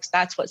that it works.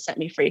 That's what set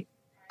me free.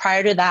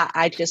 Prior to that,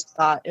 I just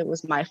thought it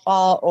was my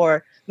fault,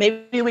 or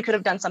maybe we could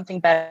have done something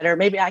better.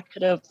 Maybe I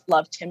could have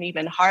loved him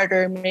even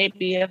harder.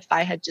 Maybe if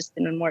I had just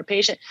been more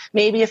patient,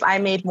 maybe if I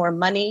made more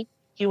money,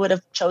 he would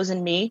have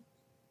chosen me.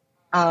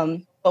 But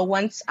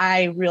once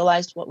I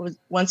realized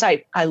once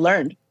I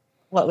learned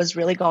what was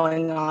really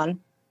going on,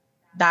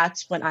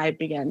 that's when I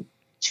began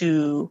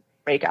to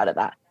break out of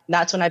that.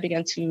 That's when I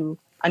began to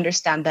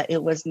understand that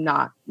it was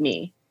not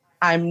me.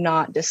 I'm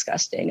not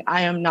disgusting.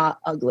 I am not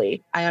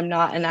ugly. I am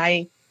not. And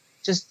I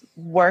just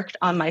worked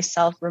on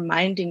myself,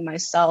 reminding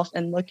myself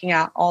and looking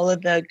at all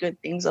of the good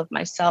things of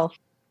myself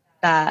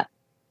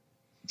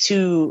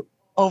to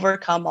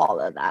overcome all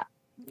of that,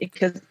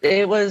 because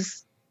it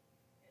was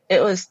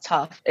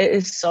tough. It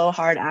is so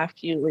hard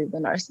after you leave the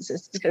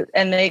narcissist,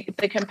 and they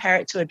compare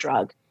it to a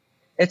drug.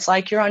 It's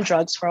like you're on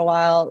drugs for a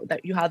while,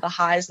 that you have the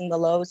highs and the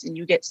lows, and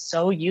you get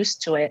so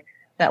used to it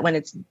that when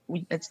it's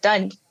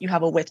done, you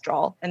have a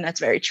withdrawal. And that's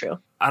very true.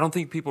 I don't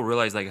think people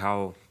realize like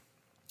how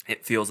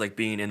it feels like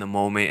being in the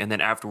moment, and then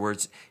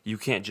afterwards you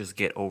can't just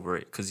get over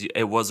it, because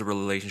it was a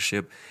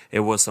relationship. It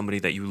was somebody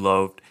that you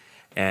loved,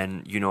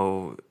 and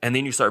and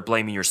then you start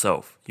blaming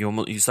yourself.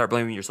 You start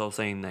blaming yourself,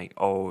 saying like,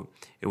 oh,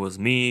 it was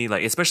me.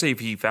 Like, especially if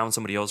he found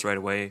somebody else right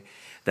away,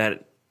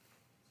 that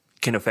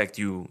can affect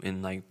you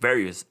in like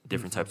various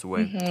different types of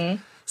ways.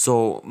 Mm-hmm.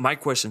 So my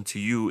question to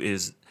you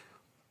is,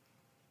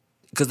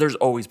 because there's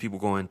always people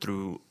going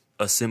through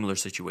a similar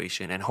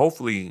situation, and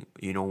hopefully,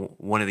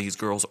 one of these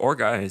girls or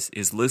guys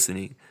is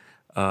listening.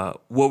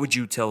 What would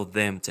you tell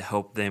them to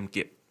help them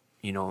get,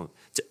 to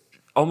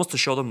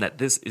show them that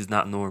this is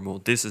not normal?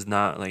 This is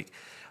not like,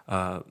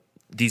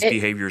 these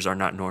behaviors are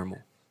not normal.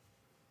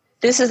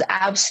 This is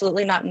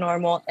absolutely not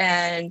normal.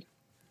 And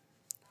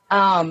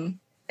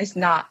it's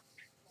not.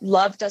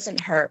 Love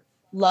doesn't hurt.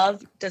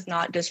 Love does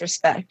not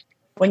disrespect.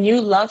 When you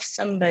love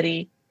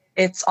somebody,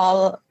 it's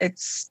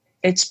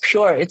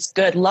pure. It's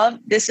good. Love.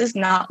 This is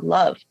not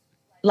love.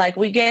 Like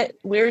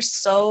we're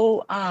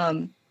so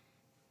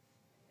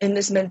in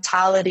this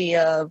mentality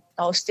of,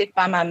 oh, stick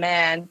by my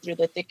man through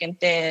the thick and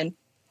thin.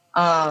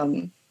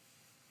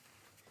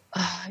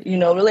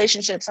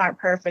 Relationships aren't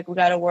perfect. We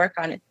got to work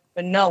on it.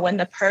 But no, when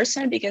the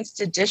person begins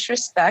to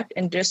disrespect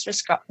and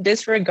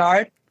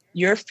disregard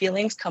your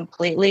feelings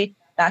completely,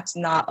 that's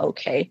not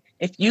okay.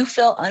 If you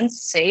feel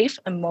unsafe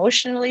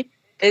emotionally,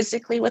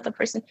 physically with a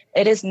person,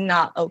 it is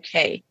not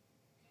okay.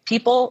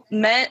 People,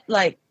 men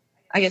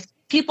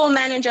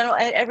in general,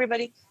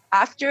 everybody,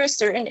 after a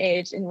certain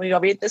age, and we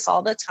read this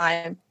all the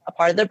time, a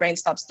part of the brain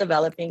stops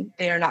developing.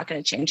 They are not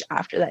going to change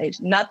after that age.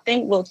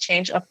 Nothing will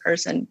change a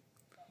person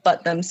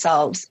but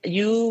themselves.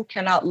 You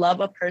cannot love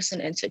a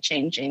person into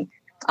changing.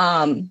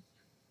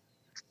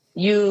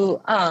 You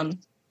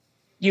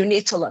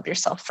need to love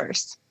yourself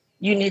first.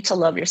 You need to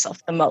love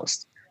yourself the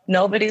most.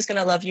 Nobody's going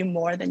to love you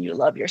more than you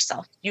love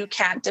yourself. You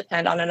can't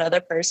depend on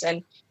another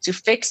person to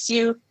fix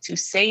you, to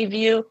save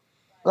you.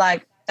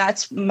 Like,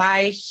 that's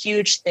my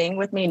huge thing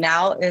with me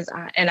now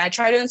and I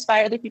try to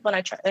inspire other people,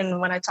 and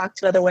when I talk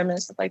to other women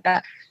and stuff like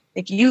that,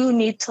 like, you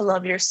need to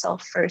love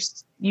yourself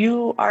first.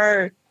 You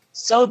are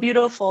so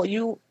beautiful.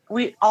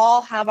 We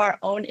all have our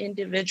own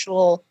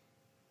individual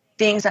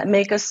things that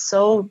make us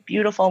so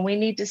beautiful, and we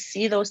need to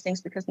see those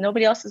things because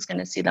nobody else is going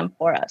to see them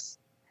for us.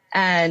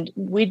 And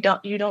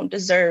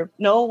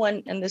no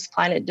one in this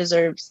planet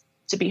deserves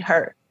to be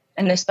hurt,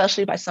 and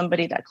especially by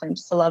somebody that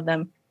claims to love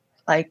them.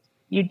 Like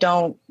you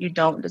don't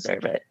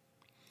deserve it.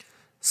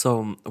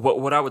 So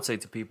what I would say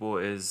to people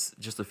is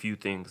just a few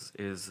things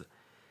is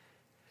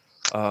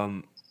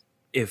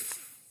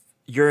if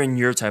you're in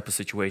your type of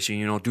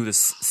situation, do the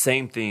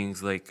same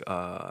things like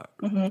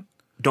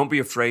don't be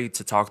afraid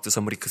to talk to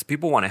somebody because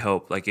people want to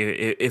help. Like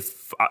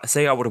if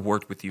say I would have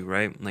worked with you,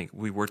 right? Like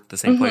we worked at the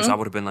same place, I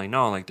would have been like,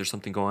 no, like there's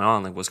something going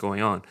on. Like what's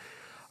going on?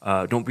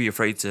 Don't be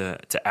afraid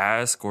to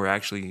ask or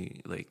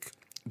actually like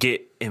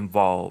get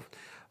involved.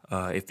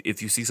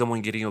 If you see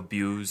someone getting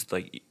abused,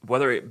 like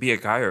whether it be a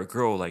guy or a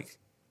girl, like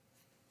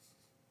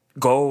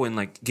go and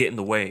like get in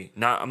the way.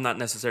 I'm not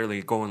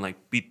necessarily going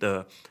like beat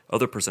the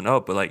other person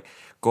up, but like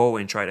go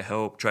and try to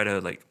help, try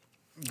to like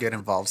Get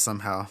involved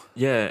somehow.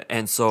 yeah.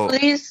 And so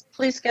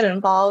Please get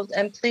involved,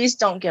 and please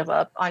don't give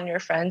up on your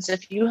friends.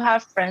 If you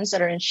have friends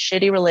that are in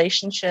shitty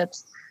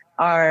relationships,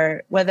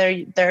 or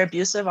whether they're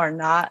abusive or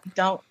not,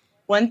 don't.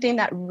 One thing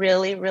that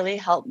really, really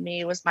helped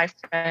me was my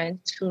friend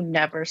who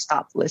never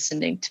stopped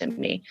listening to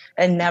me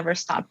and never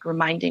stopped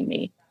reminding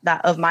me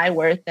that of my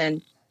worth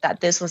and that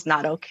this was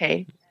not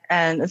okay.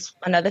 And it's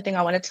another thing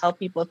I want to tell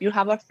people. If you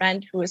have a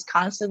friend who is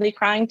constantly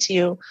crying to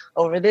you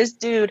over this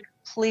dude,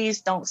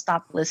 please don't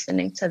stop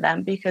listening to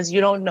them, because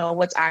you don't know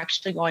what's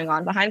actually going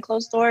on behind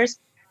closed doors.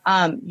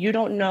 You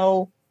don't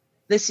know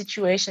the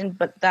situation,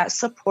 but that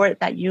support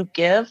that you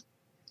give,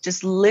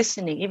 just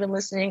listening, even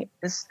listening,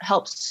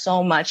 helps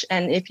so much.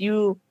 And if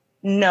you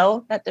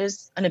know that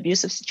there's an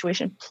abusive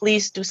situation,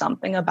 please do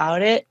something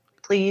about it.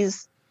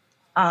 Please,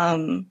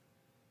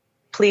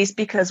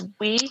 because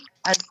we,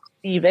 as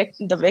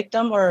the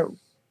victim or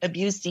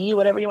abusee,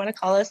 whatever you want to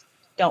call us,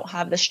 don't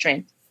have the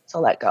strength to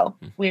let go.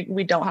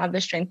 We don't have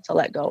the strength to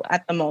let go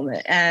at the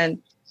moment.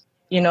 And,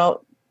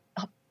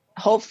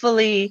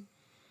 hopefully,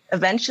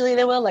 eventually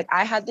they will. Like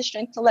I had the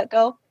strength to let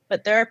go,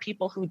 but there are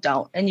people who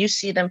don't. And you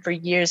see them for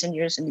years and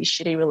years in these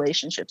shitty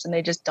relationships and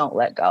they just don't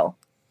let go.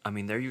 I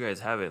mean, there you guys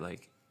have it.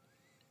 Like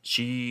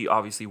she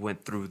obviously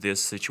went through this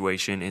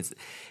situation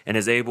and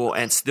is able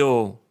and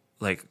still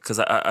like, because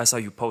I saw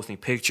you posting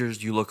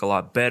pictures, you look a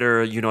lot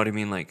better. You know what I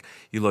mean? Like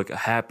you look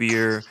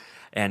happier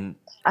and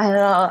I don't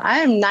know. I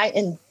am night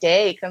and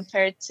day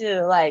compared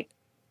to like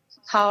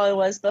how I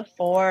was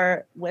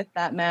before with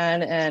that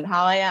man and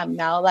how I am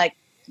now. Like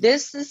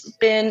this has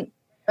been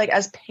like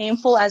as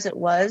painful as it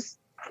was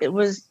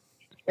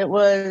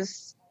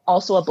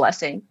also a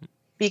blessing,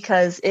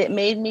 because it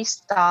made me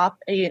stop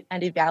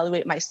and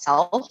evaluate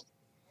myself.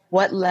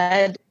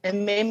 It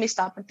made me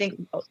stop and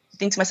think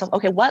to myself,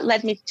 okay, what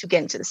led me to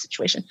get into this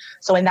situation?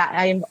 So in that,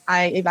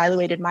 I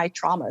evaluated my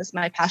traumas,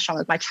 my past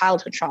traumas, my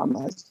childhood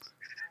traumas.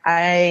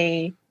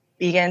 I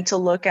began to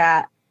look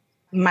at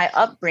my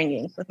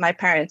upbringing with my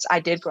parents.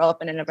 I did grow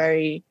up in a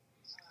very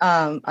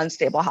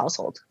unstable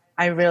household.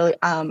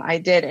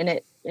 I did.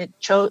 And it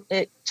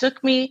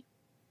took me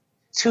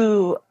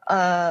to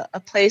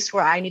a place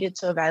where I needed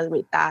to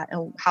evaluate that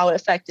and how it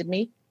affected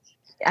me.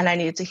 And I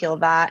needed to heal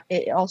that.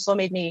 It also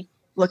made me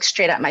look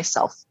straight at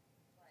myself.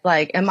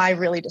 Like, am I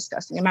really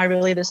disgusting? Am I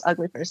really this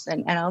ugly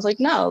person? And I was like,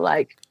 no.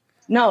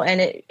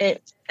 And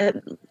it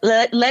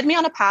led me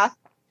on a path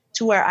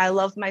to where I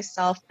love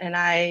myself and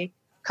I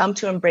come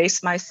to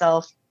embrace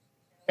myself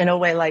in a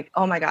way like,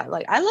 oh my God,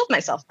 like I love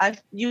myself.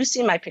 You've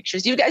seen my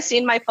pictures. You guys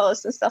seen my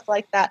posts and stuff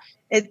like that.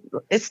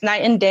 It's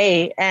night and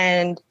day.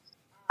 And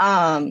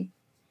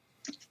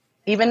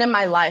even in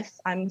my life,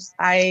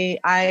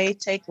 I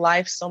take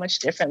life so much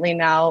differently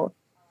now.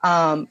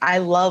 I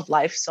love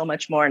life so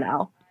much more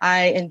now.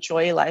 I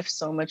enjoy life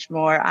so much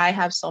more. I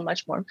have so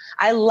much more.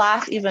 I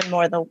laugh even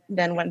more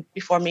than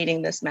before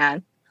meeting this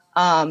man.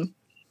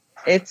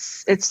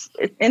 It's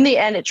in the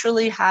end, it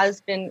truly has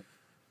been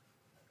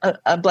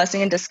a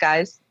blessing in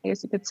disguise, I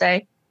guess you could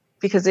say,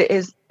 because it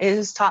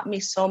has taught me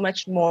so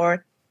much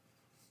more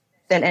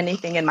than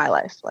anything in my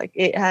life. Like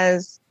it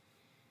has,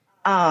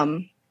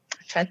 I'm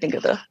trying to think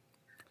of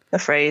the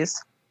phrase.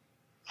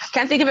 I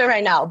can't think of it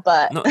right now,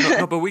 but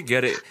no, but we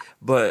get it.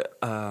 But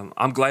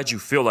I'm glad you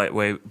feel that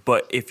way.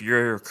 But if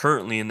you're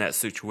currently in that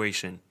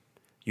situation,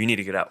 you need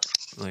to get out.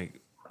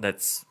 Like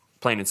that's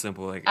plain and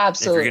simple. Like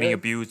absolutely, if you're getting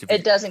abused,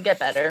 it doesn't get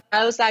better.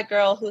 I was that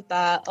girl who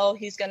thought, oh,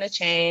 he's gonna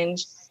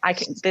change.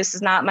 This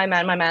is not my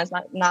man. My man's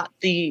not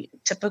the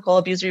typical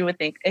abuser you would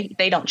think.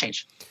 They don't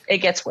change. It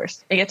gets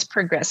worse. It gets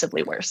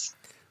progressively worse.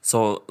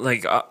 So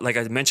like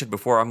I mentioned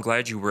before, I'm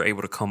glad you were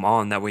able to come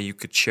on. That way you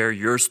could share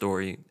your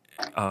story.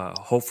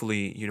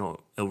 Hopefully, it'll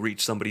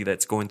reach somebody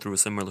that's going through a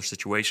similar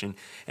situation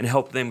and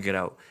help them get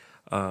out.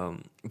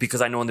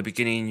 Because I know in the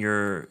beginning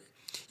you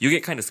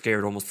get kind of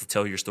scared almost to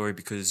tell your story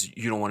because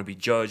you don't want to be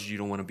judged. You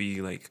don't want to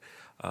be like,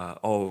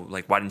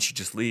 why didn't you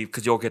just leave?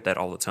 Because you'll get that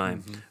all the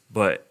time. Mm-hmm.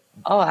 But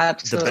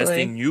absolutely, the best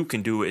thing you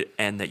can do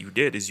and that you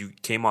did is you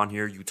came on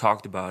here, you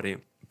talked about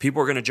it.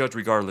 People are going to judge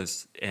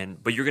regardless,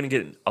 but you're going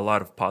to get a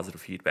lot of positive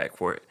feedback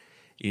for it.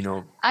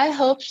 I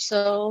hope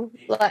so.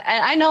 Like,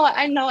 I know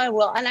I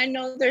will. And I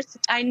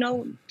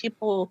know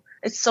people,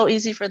 it's so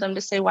easy for them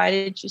to say, why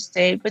did you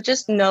stay? But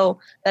just know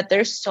that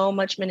there's so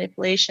much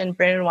manipulation,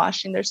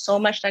 brainwashing. There's so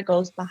much that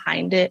goes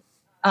behind it.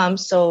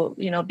 So,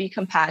 be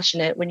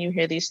compassionate when you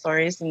hear these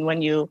stories and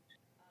when you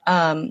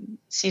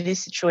see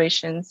these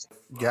situations.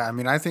 Yeah, I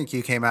mean, I think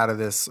you came out of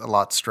this a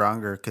lot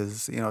stronger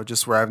because,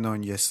 just where I've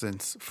known you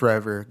since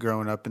forever,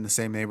 growing up in the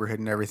same neighborhood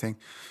and everything,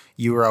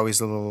 you were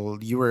always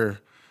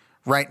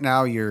right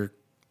now, you're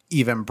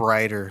even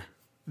brighter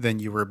than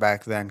you were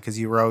back then because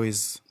you were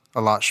always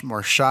a lot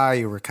more shy.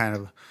 You were kind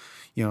of,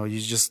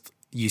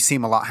 you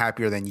seem a lot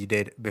happier than you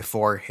did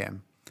before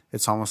him.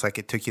 It's almost like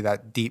it took you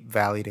that deep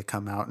valley to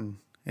come out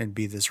and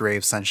be this ray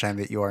of sunshine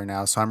that you are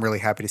now. So I'm really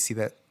happy to see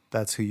that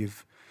that's who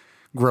you've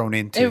grown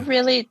into.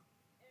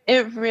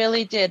 It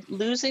really did.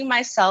 Losing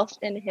myself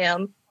in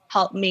him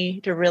helped me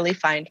to really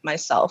find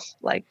myself.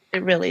 Like,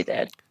 it really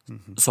did.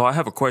 Mm-hmm. So I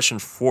have a question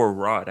for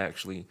Rod,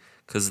 actually,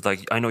 because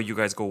I know you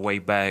guys go way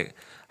back.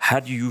 How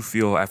do you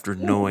feel after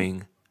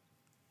knowing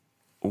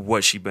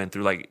what she'd been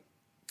through? Like,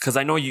 because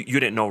I know you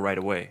didn't know right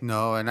away.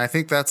 No, and I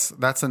think that's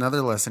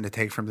another lesson to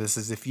take from this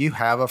is if you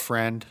have a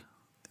friend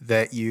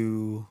that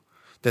you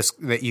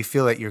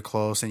feel that you're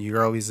close and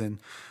you're always in.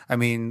 I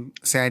mean,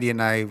 Sandy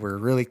and I were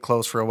really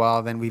close for a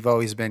while. Then we've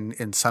always been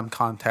in some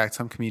contact,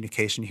 some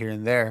communication here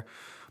and there.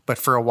 But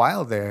for a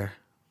while there,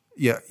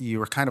 you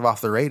were kind of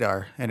off the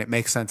radar, and it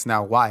makes sense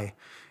now why.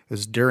 It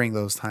was during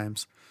those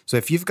times. So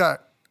if you've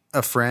got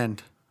a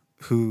friend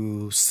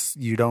who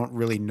you don't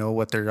really know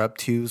what they're up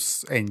to,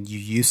 and you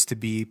used to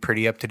be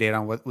pretty up to date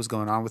on what was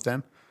going on with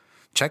them,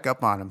 check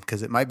up on them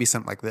because it might be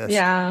something like this.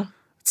 Yeah.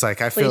 It's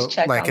like I feel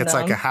like it's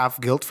like a half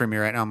guilt for me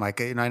right now. I'm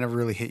like, I never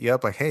really hit you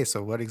up. Like, hey,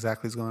 so what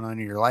exactly is going on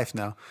in your life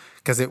now?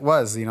 Because it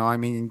was, I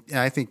mean,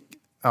 I think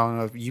I don't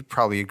know if you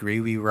probably agree.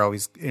 We were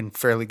always in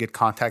fairly good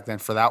contact then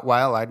for that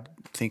while. I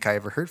think I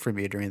ever heard from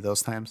you during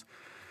those times,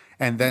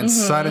 and then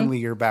suddenly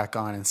you're back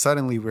on, and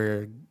suddenly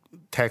we're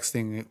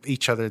texting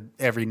each other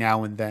every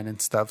now and then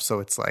and stuff. So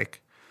it's like,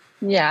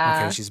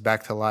 yeah, okay, she's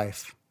back to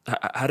life.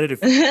 How did it?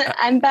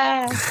 I'm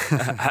back.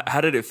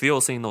 How did it feel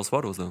seeing those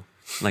photos though?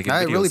 Like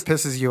it really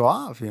pisses you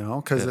off,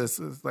 because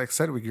it's like I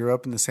said, we grew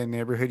up in the same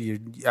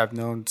neighborhood. I've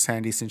known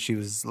Sandy since she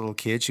was a little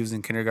kid. She was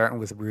in kindergarten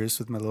with Bruce,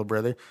 with my little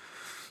brother,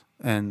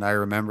 and I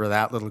remember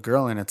that little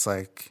girl. And it's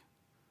like,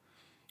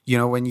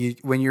 when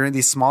you're in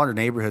these smaller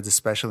neighborhoods,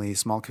 especially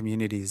small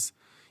communities,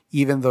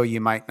 even though you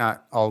might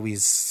not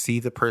always see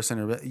the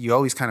person, you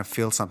always kind of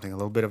feel something, a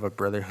little bit of a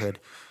brotherhood.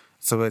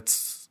 So it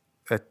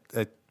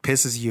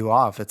pisses you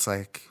off. It's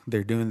like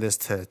they're doing this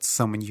to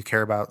someone you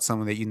care about,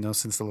 someone that you know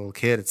since a little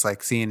kid. It's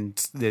like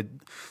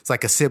it's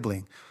like a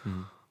sibling.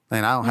 Mm-hmm.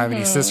 And I don't have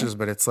any sisters,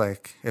 but it's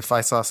like if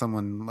I saw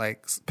someone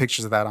like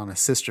pictures of that on a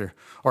sister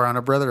or on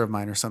a brother of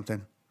mine or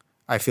something,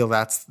 I feel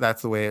that's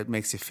the way it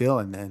makes you feel.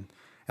 And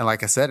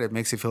like I said, it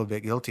makes you feel a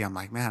bit guilty. I'm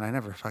like, man, I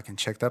never fucking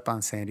checked up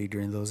on Sandy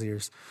during those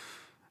years,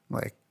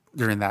 like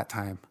during that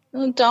time.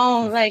 No,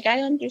 don't. Like,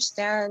 I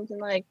understand, and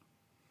like,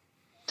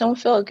 don't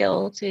feel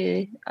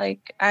guilty.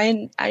 Like,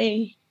 I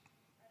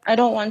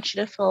don't want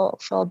you to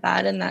feel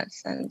bad in that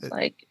sense.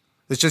 Like,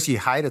 it's just you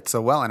hide it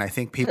so well, and I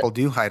think people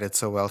do hide it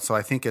so well. So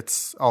I think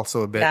it's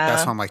also a bit. Yeah.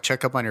 That's why I'm like,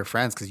 check up on your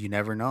friends because you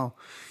never know.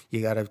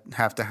 You gotta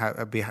have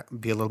to be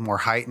a little more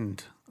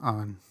heightened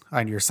on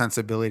your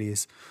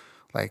sensibilities.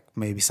 Like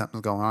maybe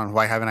something's going on.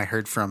 Why haven't I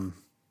heard from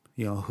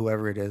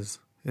whoever it is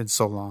in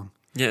so long?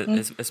 Yeah,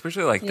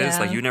 especially like this.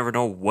 Like you never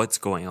know what's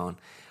going on.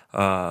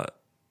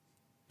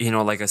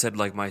 Like I said,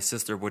 like my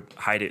sister would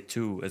hide it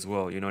too as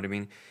well. You know what I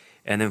mean?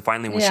 And then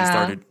finally, when she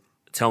started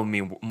telling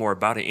me more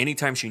about it,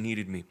 anytime she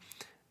needed me,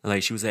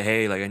 like she would say,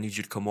 "Hey, like I need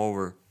you to come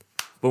over."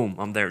 Boom,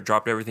 I'm there.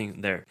 Dropped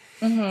everything there.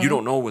 Mm-hmm. You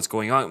don't know what's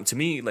going on. To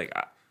me, like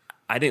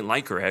I didn't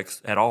like her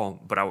ex at all,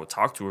 but I would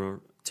talk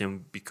to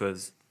him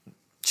because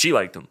she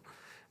liked him.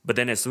 But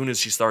then as soon as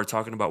she started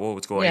talking about what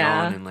was going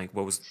on and like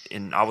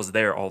and I was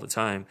there all the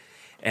time,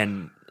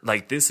 and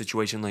like this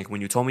situation, like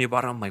when you told me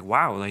about it, I'm like,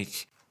 wow,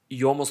 like.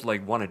 You almost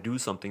like want to do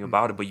something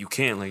about it, but you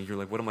can't. Like you're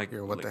like, what am I?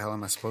 What the hell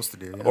am I supposed to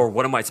do? Yeah. Or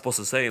what am I supposed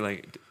to say?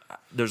 Like,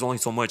 there's only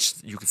so much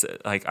you can say.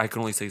 Like I can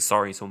only say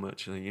sorry so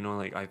much. Like,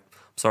 like I'm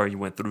sorry you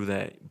went through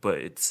that, but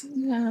it's.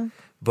 Yeah.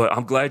 But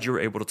I'm glad you were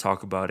able to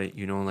talk about it.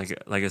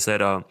 Like I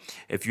said,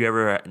 if you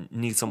ever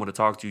need someone to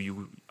talk to,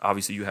 you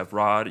obviously you have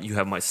Rod, you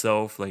have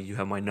myself, like you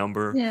have my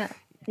number. Yeah.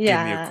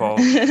 Give me a call.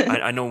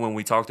 I know when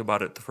we talked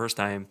about it the first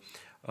time.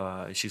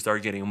 She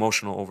started getting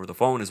emotional over the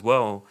phone as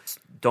well.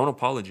 Don't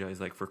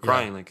apologize, like for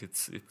crying. Yeah. Like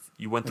it's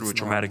you went through a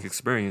traumatic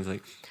experience.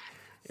 Like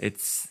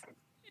it's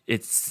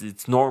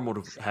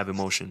normal to have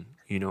emotion,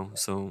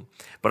 So,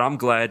 but I'm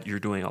glad you're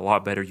doing a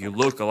lot better. You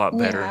look a lot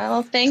better. Yeah,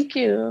 well, thank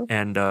you.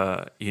 And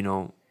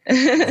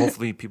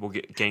hopefully people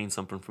gain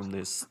something from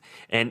this.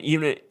 And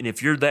even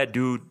if you're that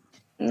dude,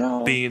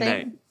 being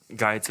that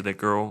guy to that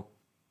girl.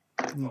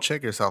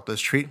 Check yourself.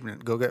 There's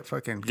treatment. Go get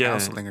fucking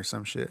counseling or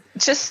some shit.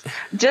 Just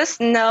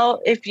know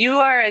if you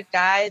are a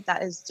guy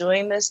that is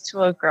doing this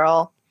to a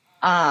girl,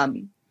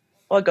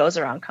 what goes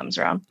around comes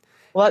around.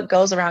 What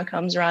goes around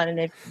comes around. And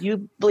if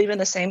you believe in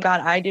the same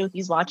God I do,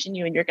 he's watching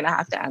you and you're going to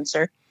have to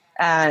answer.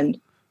 And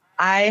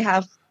I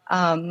have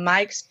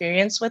my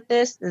experience with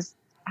this has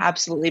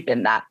absolutely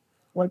been that.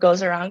 What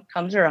goes around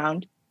comes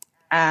around.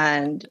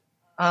 And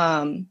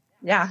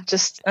yeah,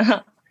 just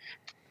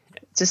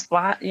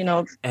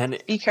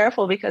And be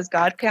careful because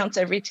God counts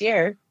every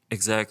tear.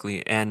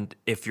 exactly. And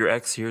if your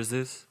ex hears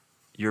this,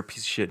 you're a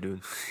piece of shit,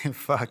 dude.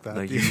 Fuck that,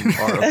 Like, dude. you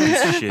are a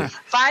piece of shit.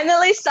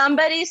 Finally,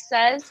 somebody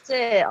says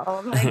it.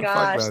 Oh my Fuck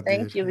gosh, that,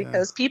 thank dude. you. Yeah.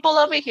 Because people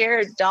over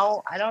here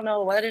I don't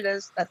know what it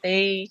is that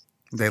They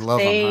love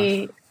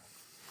him, huh?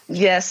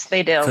 yes,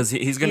 they do. Because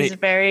he's gonna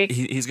very,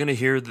 he's gonna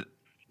hear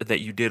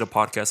that you did a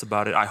podcast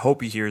about it. I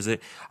hope he hears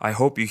it. I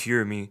hope you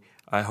hear me.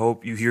 I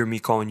hope you hear me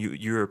calling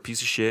you're a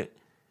piece of shit.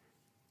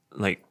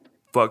 Like,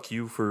 fuck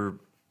you for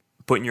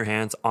putting your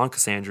hands on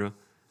Cassandra.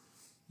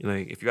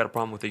 Like, if you got a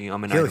problem with it,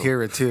 I'm an He'll idol.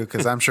 hear it too,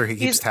 because I'm sure he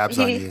keeps tabs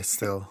on you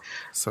still.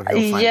 So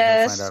he'll find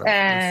yes, out.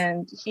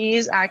 and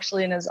he's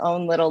actually in his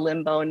own little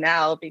limbo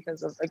now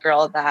because of the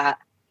girl that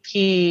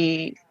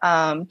he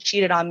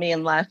cheated on me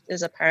and left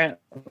is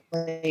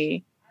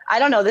apparently, I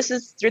don't know, this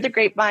is through the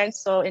grapevine,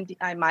 so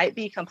I might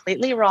be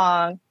completely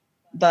wrong,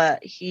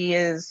 but he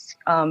is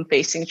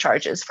facing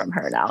charges from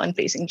her now and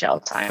facing jail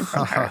time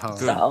from her. Good.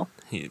 So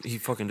he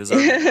fucking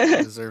deserves it. He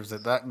deserves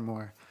it, that and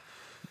more.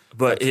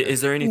 But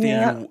is there anything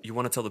Yeah. you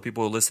want to tell the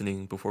people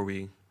listening before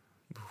we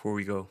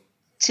go?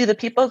 To the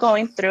people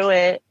going through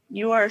it,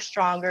 you are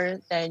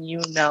stronger than you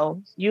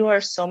know. You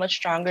are so much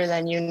stronger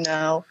than you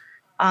know.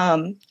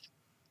 And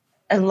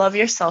love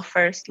yourself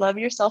first. Love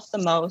yourself the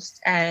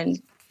most,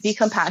 and be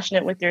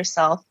compassionate with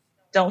yourself.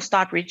 Don't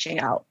stop reaching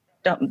out.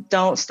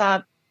 Don't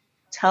stop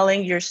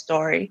telling your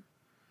story.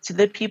 To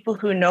the people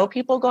who know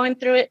people going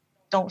through it,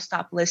 don't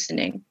stop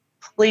listening.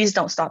 Please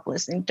don't stop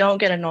listening. Don't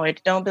get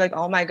annoyed. Don't be like,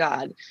 oh my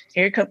God,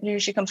 here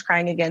she comes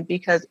crying again,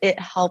 because it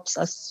helps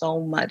us so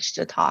much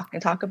to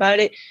talk about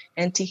it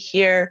and to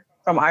hear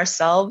from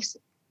ourselves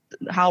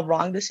how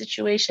wrong the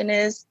situation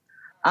is.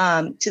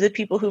 To the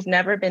people who've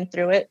never been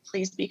through it,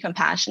 please be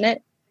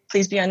compassionate.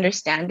 Please be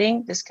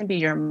understanding. This can be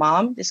your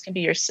mom. This can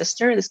be your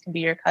sister. This can be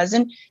your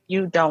cousin.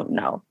 You don't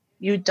know.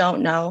 You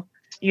don't know.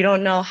 You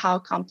don't know how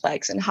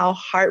complex and how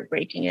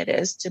heartbreaking it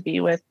is to be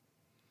with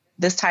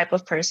this type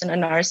of person, a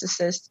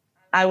narcissist.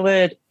 I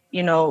would,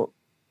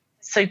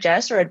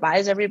 suggest or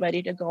advise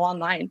everybody to go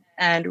online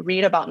and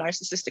read about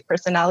narcissistic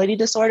personality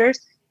disorders,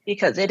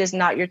 because it is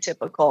not your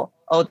typical,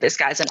 oh, this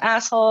guy's an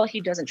asshole,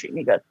 he doesn't treat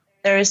me good.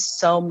 There is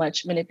so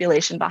much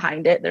manipulation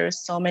behind it. There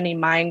is so many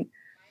mind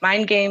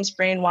games,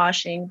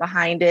 brainwashing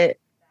behind it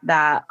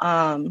that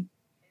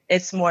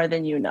it's more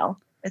than you know.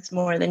 It's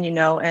more than you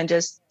know. And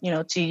just,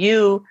 to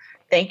you,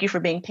 thank you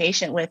for being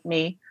patient with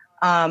me.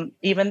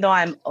 Even though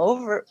I'm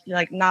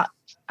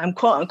I'm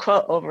quote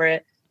unquote over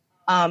it.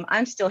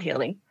 I'm still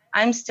healing.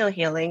 I'm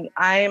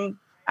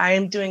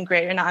doing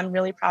great, and I'm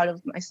really proud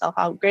of myself,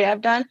 how great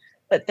I've done.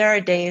 But there are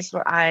days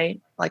where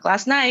like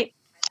last night,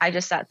 I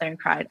just sat there and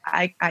cried.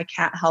 I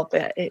can't help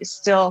it. It's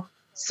still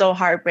so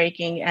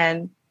heartbreaking,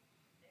 and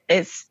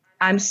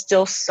I'm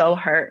still so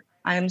hurt.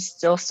 I'm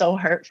still so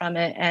hurt from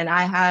it. And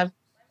I have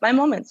my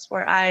moments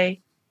where I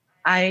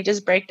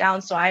just break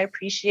down. So I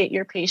appreciate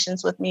your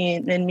patience with me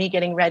and me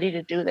getting ready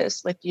to do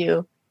this with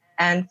you,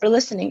 and for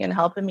listening and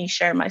helping me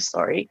share my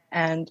story.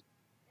 And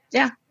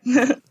yeah.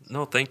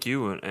 No, thank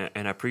you,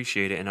 and I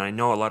appreciate it. And I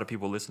know a lot of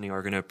people listening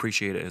are going to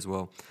appreciate it as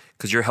well,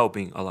 because you're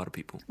helping a lot of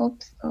people.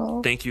 Hope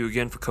so. Thank you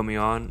again for coming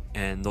on,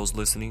 and those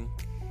listening,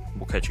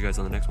 we'll catch you guys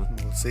on the next one.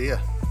 We'll see ya.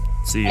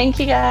 See you. Thank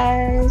you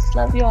guys.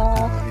 Love you all.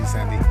 Love you,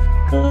 Sandy.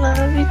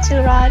 Love you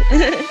too, Rod.